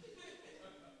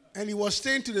 And he was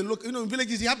saying to the local, in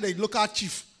villages you have the local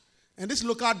chief. And this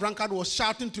local drunkard was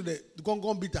shouting to the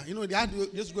gong beater. They had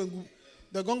to just go and go.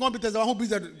 The gong beater is the one who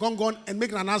beats the gong and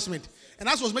make an announcement. And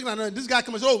as was making an announcement, this guy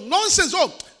comes and says, oh, nonsense,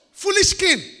 oh, foolish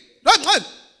skin.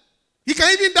 He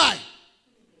can even die.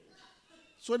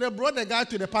 So they brought the guy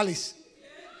to the palace.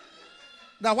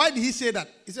 Now, why did he say that?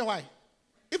 He said, why?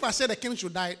 If I say the king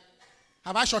should die,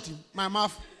 have I shot him? My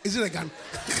mouth, is it a gun?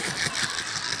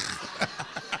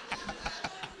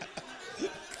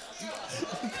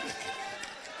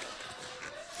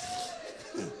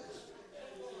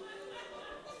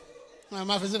 My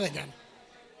mouth, is it a gun?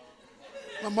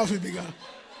 My mouth will be gun.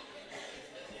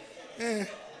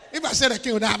 If I say the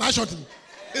king would die, have I shot him?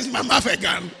 Is my mouth a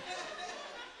gun?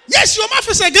 Yes, your mouth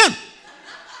is a gun.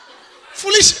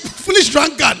 Foolish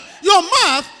drunkard. Your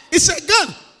mouth is a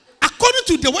gun. According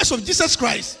to the words of Jesus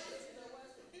Christ.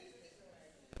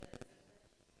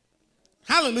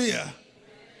 Hallelujah.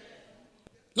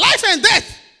 Life and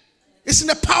death is in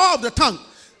the power of the tongue.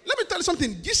 Let me tell you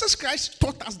something. Jesus Christ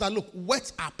taught us that, look,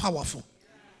 words are powerful.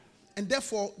 And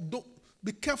therefore, don't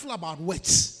be careful about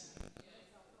words.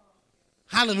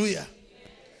 Hallelujah.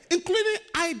 Including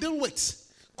idle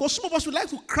words. Because some of us would like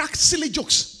to crack silly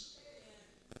jokes.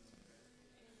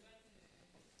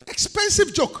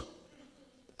 Expensive joke.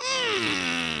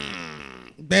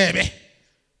 Baby.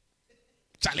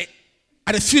 Charlie.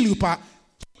 I feel you, pa.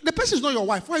 The person is not your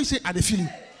wife. Why you say I feel you?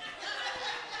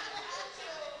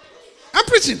 I'm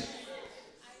preaching.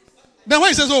 Then when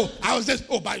he says, oh, I was just,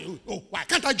 by you. Oh, why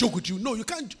can't I joke with you? No, you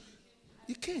can't.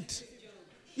 You can't.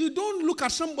 You don't look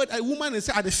at somebody, a woman, and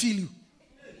say, I feel you.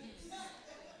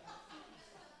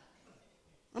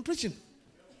 I'm preaching.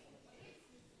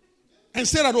 And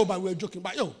say that, but we're joking.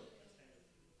 But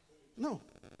no,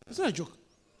 it's not a joke.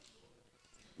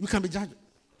 We can be judged.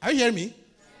 Are you hearing me?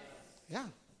 Yeah.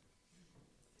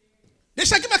 They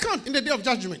shall give account in the day of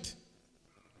judgment.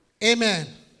 Amen.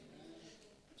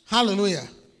 Hallelujah.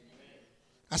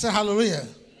 I said hallelujah.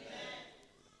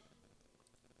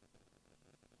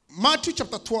 Matthew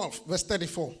chapter 12, verse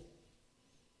 34.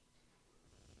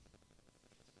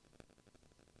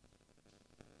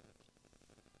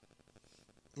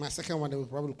 My second one, they will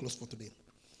probably close for today.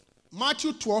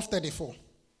 Matthew 12, 34.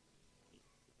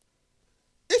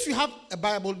 If you have a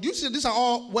Bible, do you see these are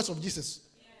all words of Jesus?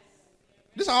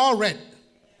 These are all read.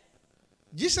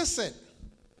 Jesus said,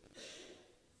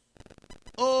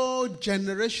 O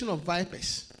generation of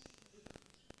vipers,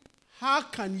 how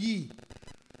can ye,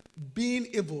 being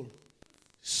evil,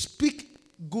 speak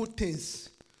good things?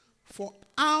 For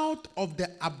out of the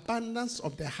abundance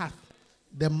of the heart,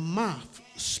 the mouth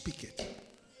speaketh.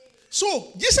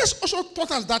 So, Jesus also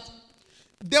taught us that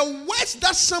the words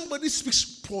that somebody speaks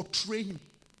portray him.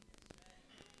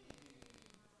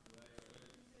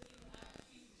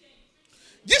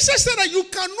 Jesus said that you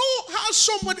can know how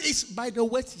somebody is by the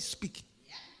words he speaks.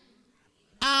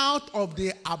 Out of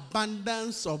the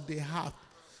abundance of the heart,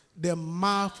 the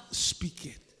mouth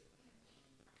speaketh.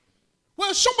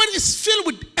 When somebody is filled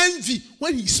with envy,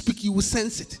 when he speaks, you will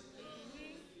sense it.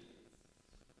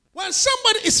 When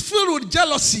somebody is filled with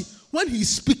jealousy, when he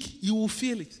speaks, you will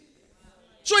feel it.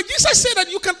 So Jesus said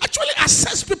that you can actually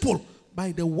assess people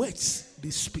by the words they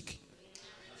speak.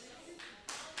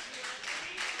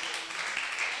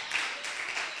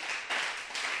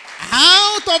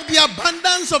 Out of the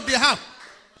abundance of the heart,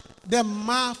 the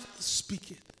mouth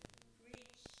speaketh.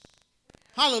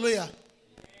 Hallelujah.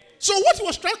 So what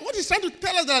he's trying to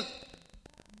tell us that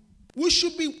you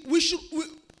should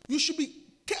be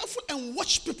careful and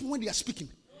watch people when they are speaking.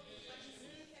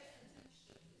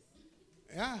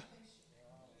 Yeah.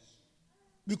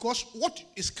 Because what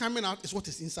is coming out is what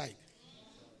is inside.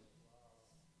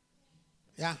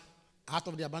 Yeah. Out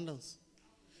of the abundance.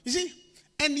 You see?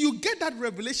 And you get that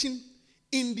revelation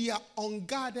in their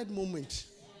unguarded moment.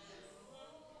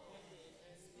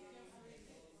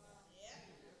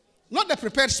 Not the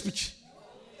prepared speech.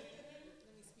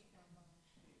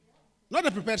 Not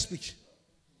the prepared speech.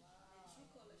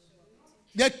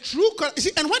 The true, you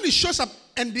see, and when it shows up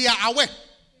and they are aware,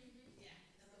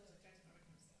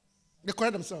 they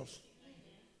correct themselves.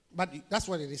 But that's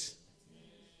what it is.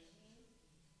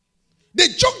 The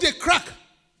joke they crack.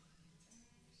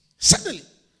 Suddenly,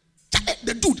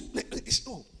 the dude,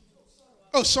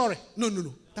 oh, sorry. No.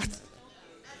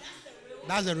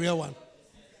 That's the real one.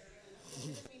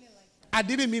 I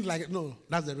didn't mean like it. No,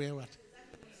 that's the real one.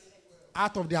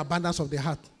 Out of the abundance of the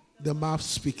heart, the mouth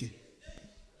speaking.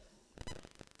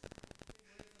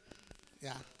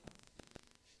 Yeah.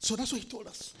 So that's what he told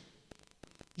us.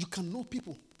 You can know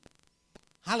people.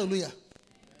 Hallelujah.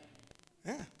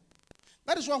 Yeah.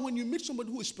 That is why when you meet somebody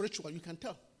who is spiritual, you can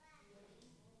tell.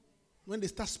 When they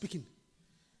start speaking.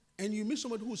 And you meet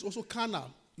somebody who is also carnal,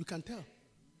 you can tell.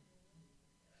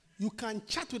 You can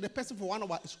chat with the person for 1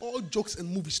 hour. It's all jokes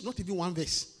and movies, not even one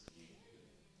verse.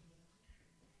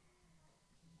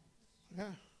 Yeah.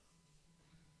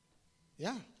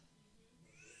 Yeah.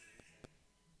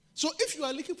 So if you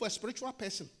are looking for a spiritual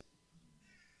person,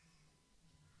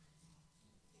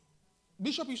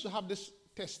 Bishop used to have this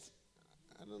test.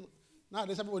 I don't know.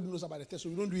 Nowadays everybody knows about the test, so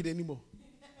we don't do it anymore.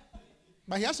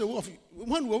 But he has a way of,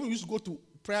 when we used to go to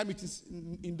prayer meetings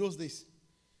in those days,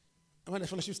 when the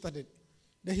fellowship started,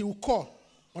 then he would call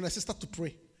on a sister to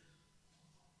pray.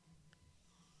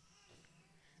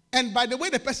 And by the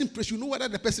way the person prays, you know whether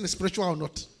the person is spiritual or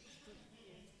not.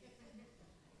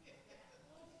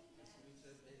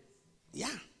 Yeah.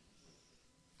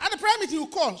 At the prayer meeting, you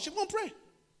call, she won't pray.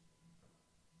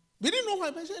 They didn't know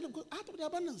why, but she said, out of the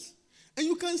abundance. And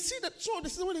you can see that, so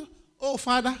this is what they, oh,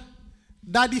 Father,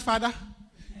 Daddy, Father,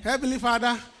 Heavenly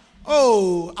Father,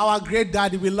 oh, our great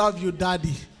Daddy, we love you,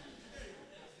 Daddy.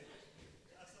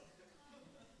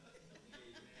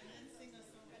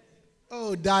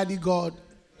 Oh, Daddy God,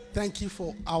 thank you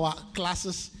for our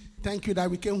classes. Thank you that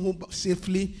we came home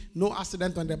safely. No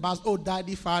accident on the bus. Oh,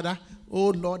 Daddy, Father.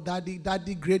 Oh, Lord, Daddy,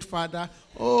 Daddy, great Father.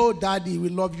 Oh, Daddy, we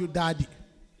love you, Daddy.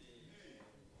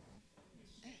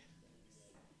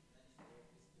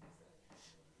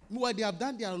 What they have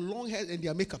done, their long hair and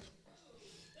their makeup.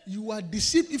 You are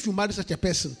deceived if you marry such a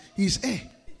person. He is air.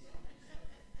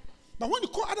 But when you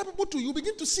call other people to, you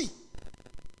begin to see.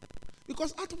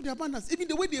 Because out of the abundance, even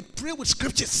the way they pray with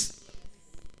scriptures.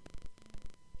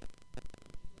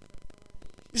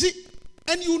 You see,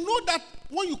 and you know that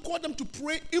when you call them to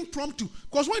pray impromptu,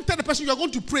 because when you tell the person you are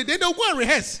going to pray, then they'll go and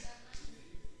rehearse.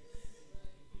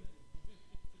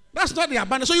 That's not the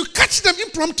abundance. So you catch them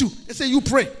impromptu and say, you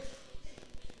pray.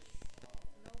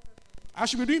 I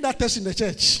should be doing that test in the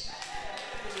church.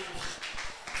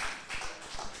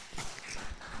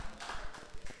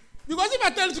 Because if I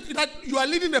tell you that you are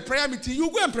leading the prayer meeting,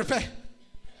 you go and prepare.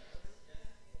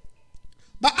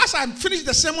 But as I finish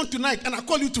the sermon tonight and I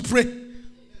call you to pray,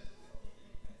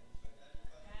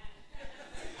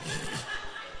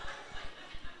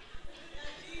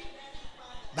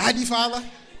 Daddy, Father,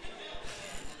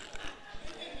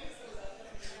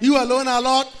 you alone are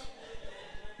Lord.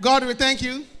 God, we thank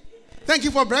you. Thank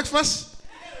you for breakfast.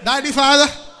 Daddy, Father.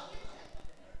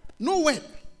 No way.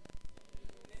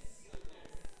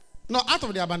 No, out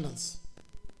of the abundance.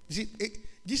 You see,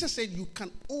 Jesus said you can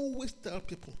always tell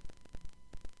people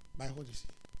by what you see.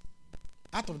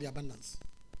 Out of the abundance.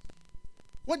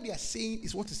 What they are saying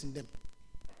is what is in them.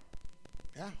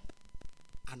 Yeah.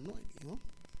 Annoyed, you know.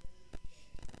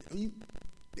 I mean,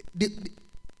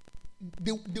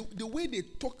 the way they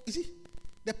talk, you see,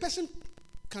 the person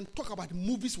can talk about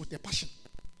movies with a passion.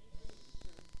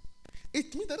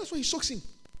 It means that's why he soaks in.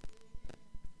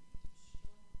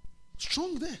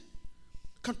 Strong there.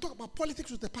 Can talk about politics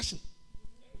with a passion.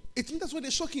 It means that's why they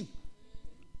soak in.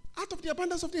 Out of the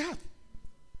abundance of the heart.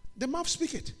 The mouth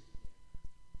speak it.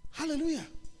 Hallelujah.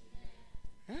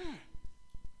 Yeah.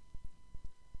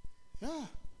 Yeah.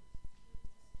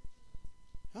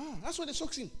 Ah, that's what it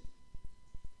soaks in.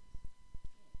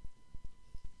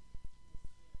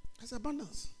 That's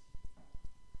abundance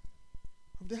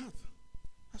of the heart.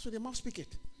 That's what the mouth speak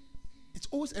it. It's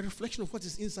always a reflection of what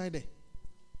is inside there.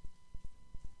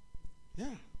 Yeah.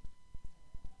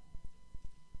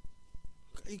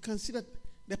 You can see that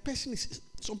the person is,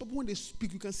 some people when they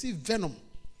speak, you can see venom.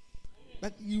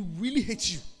 That he really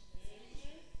hates you.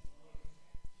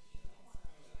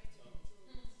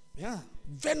 Yeah.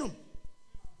 Venom.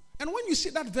 And when you see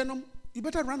that venom, you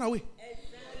better run away.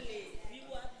 Exactly.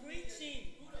 You are preaching.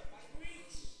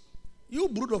 You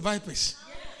brood of vipers.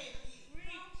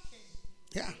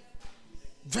 Yeah.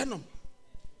 Venom.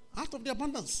 Out of the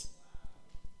abundance.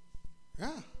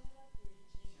 Yeah.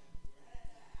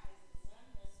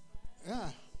 Yeah.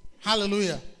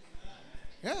 Hallelujah.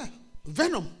 Yeah.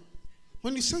 Venom.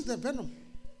 When you sense the venom,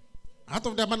 out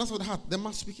of the abundance of the heart, the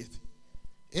mouth speak it.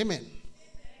 Amen.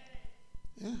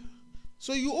 Yeah.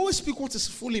 So you always speak what is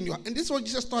full in you. And this is what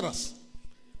Jesus taught us.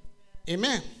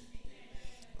 Amen.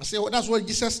 I say, well, that's what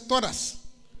Jesus taught us.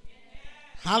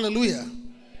 Hallelujah.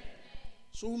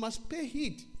 So we must pay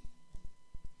heed.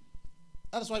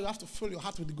 That's why you have to fill your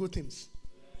heart with the good things.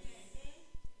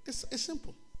 It's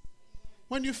simple.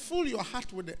 When you fill your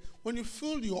heart with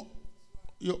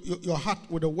your heart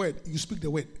with the word, you speak the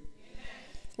word.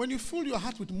 When you fill your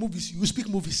heart with movies, you speak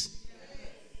movies.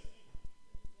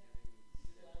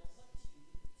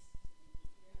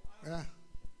 Yeah.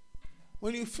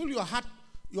 When you fill your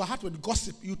heart with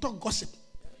gossip, you talk gossip.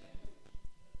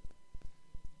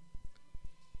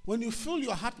 When you fill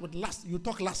your heart with lust, you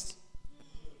talk lust.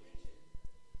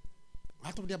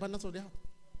 Out of the abundance of the heart.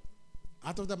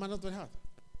 Out of the abundance of the heart.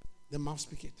 The mouth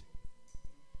speak it.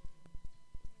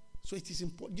 So it is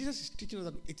important. Jesus is teaching us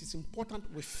that it is important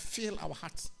we fill our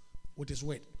hearts with his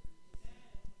word.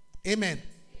 Amen.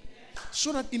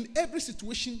 So that in every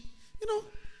situation,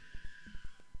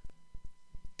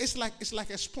 it's like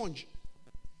a sponge.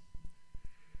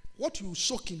 What you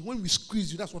soak in, when we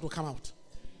squeeze you, that's what will come out.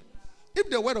 If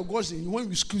the word of God is in you, when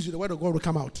we squeeze you, the word of God will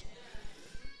come out.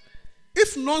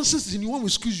 If nonsense is in you, when we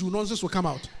squeeze you, nonsense will come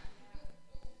out.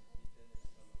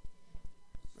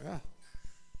 Yeah.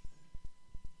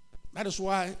 That is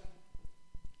why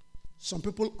some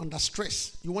people under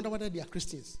stress, you wonder whether they are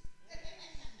Christians.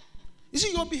 You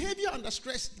see, your behavior under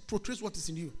stress portrays what is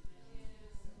in you.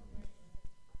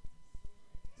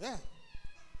 Yeah.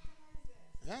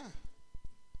 Yeah.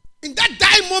 In that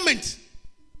dying moment,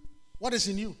 what is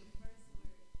in you?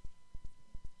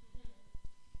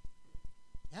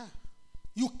 Yeah.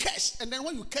 You curse, and then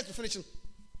when you curse, you finish, you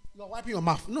are wiping your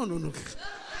mouth. No.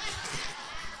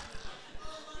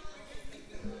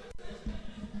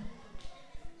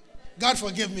 God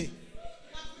forgive me.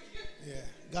 Yeah,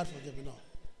 God forgive me. No.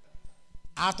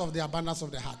 Out of the abundance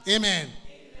of the heart. Amen.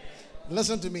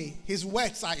 Listen to me. His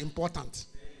words are important.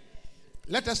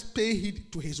 Let us pay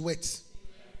heed to his words.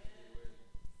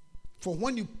 For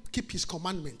when you keep his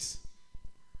commandments,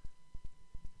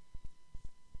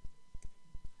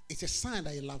 it's a sign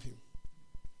that you love him.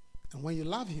 And when you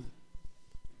love him,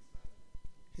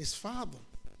 his Father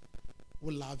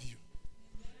will love you.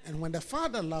 And when the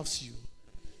Father loves you,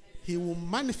 he will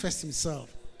manifest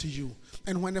himself to you.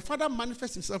 And when the Father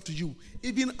manifests himself to you,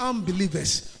 even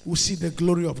unbelievers will see the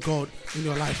glory of God in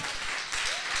your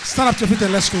life. Stand up to your feet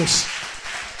and let's close.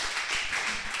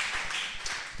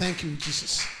 Thank you,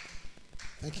 Jesus.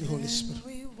 Thank you, Holy Spirit.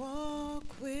 We walk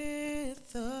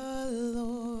with the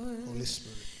Lord. Holy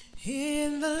Spirit.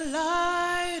 In the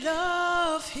light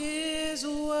of his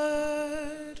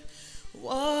word,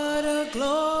 what a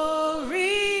glory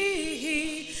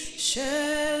he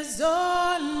sheds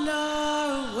on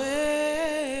our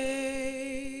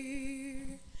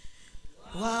way.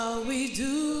 While we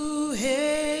do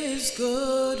his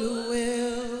good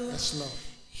will, Yes, Lord.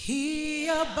 he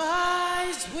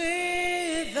abides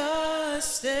with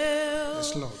us still.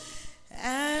 Yes, Lord.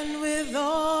 And with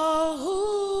all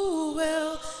who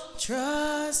will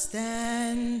trust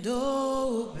and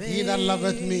obey. He that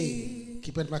loveth me,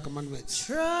 keepeth my commandments.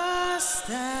 Trust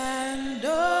and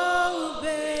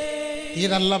obey. He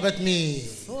that loveth me,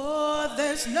 For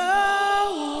there's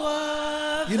no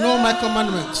other you know my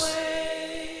commandments.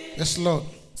 way Yes, Lord.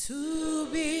 to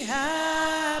be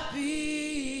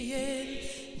happy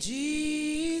in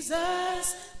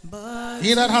Jesus, but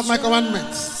He that hath my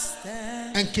commandments trust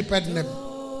and and keepeth them,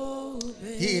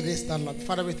 obey. he it is that love.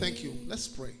 Father, we thank you. Let's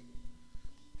pray.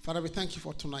 Father, we thank you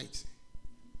for tonight.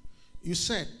 You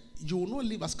said you will not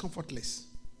leave us comfortless,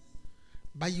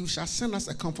 but you shall send us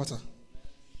a comforter.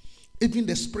 even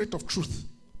the Spirit of truth,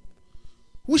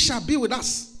 who shall be with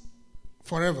us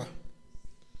forever.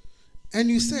 And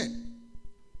you said,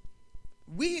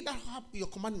 we that have your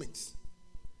commandments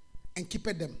and keep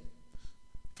them.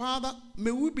 Father,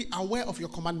 may we be aware of your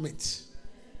commandments.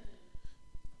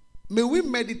 May we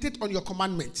meditate on your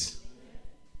commandments.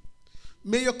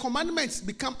 May your commandments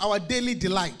become our daily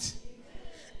delight.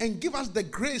 And give us the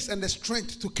grace and the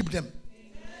strength to keep them.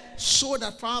 So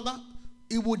that, Father,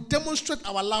 it will demonstrate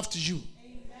our love to you.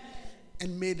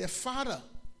 And may the Father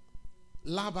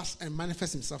love us and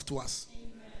manifest himself to us.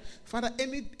 Father,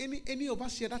 any of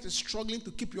us here that is struggling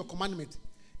to keep your commandment,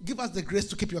 give us the grace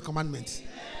to keep your commandments.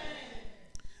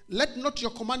 Let not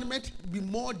your commandment be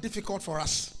more difficult for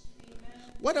us.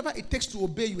 Whatever it takes to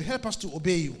obey you, help us to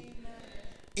obey you.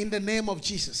 In the name of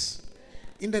Jesus.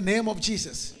 In the name of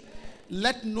Jesus.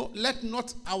 Let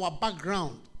not our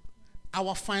background,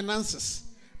 our finances,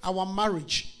 our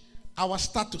marriage, our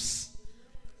status,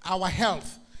 our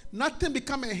health, nothing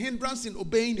become a hindrance in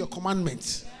obeying your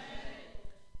commandments.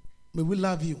 May we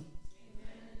love you.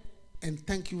 And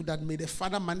thank you that may the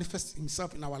Father manifest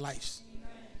himself in our lives.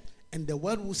 And the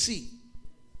world will see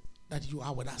that you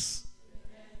are with us.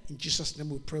 In Jesus' name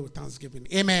we pray with thanksgiving.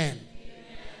 Amen.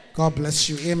 God bless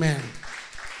you. Amen.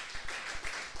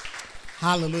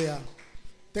 Hallelujah.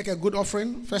 Take a good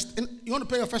offering. First, you want to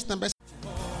pay your first and best?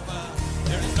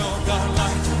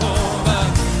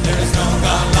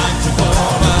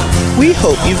 We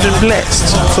hope you've been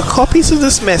blessed. For copies of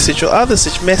this message or other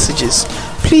such messages,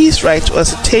 please write to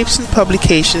us at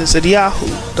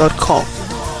tapesandpublications@yahoo.com.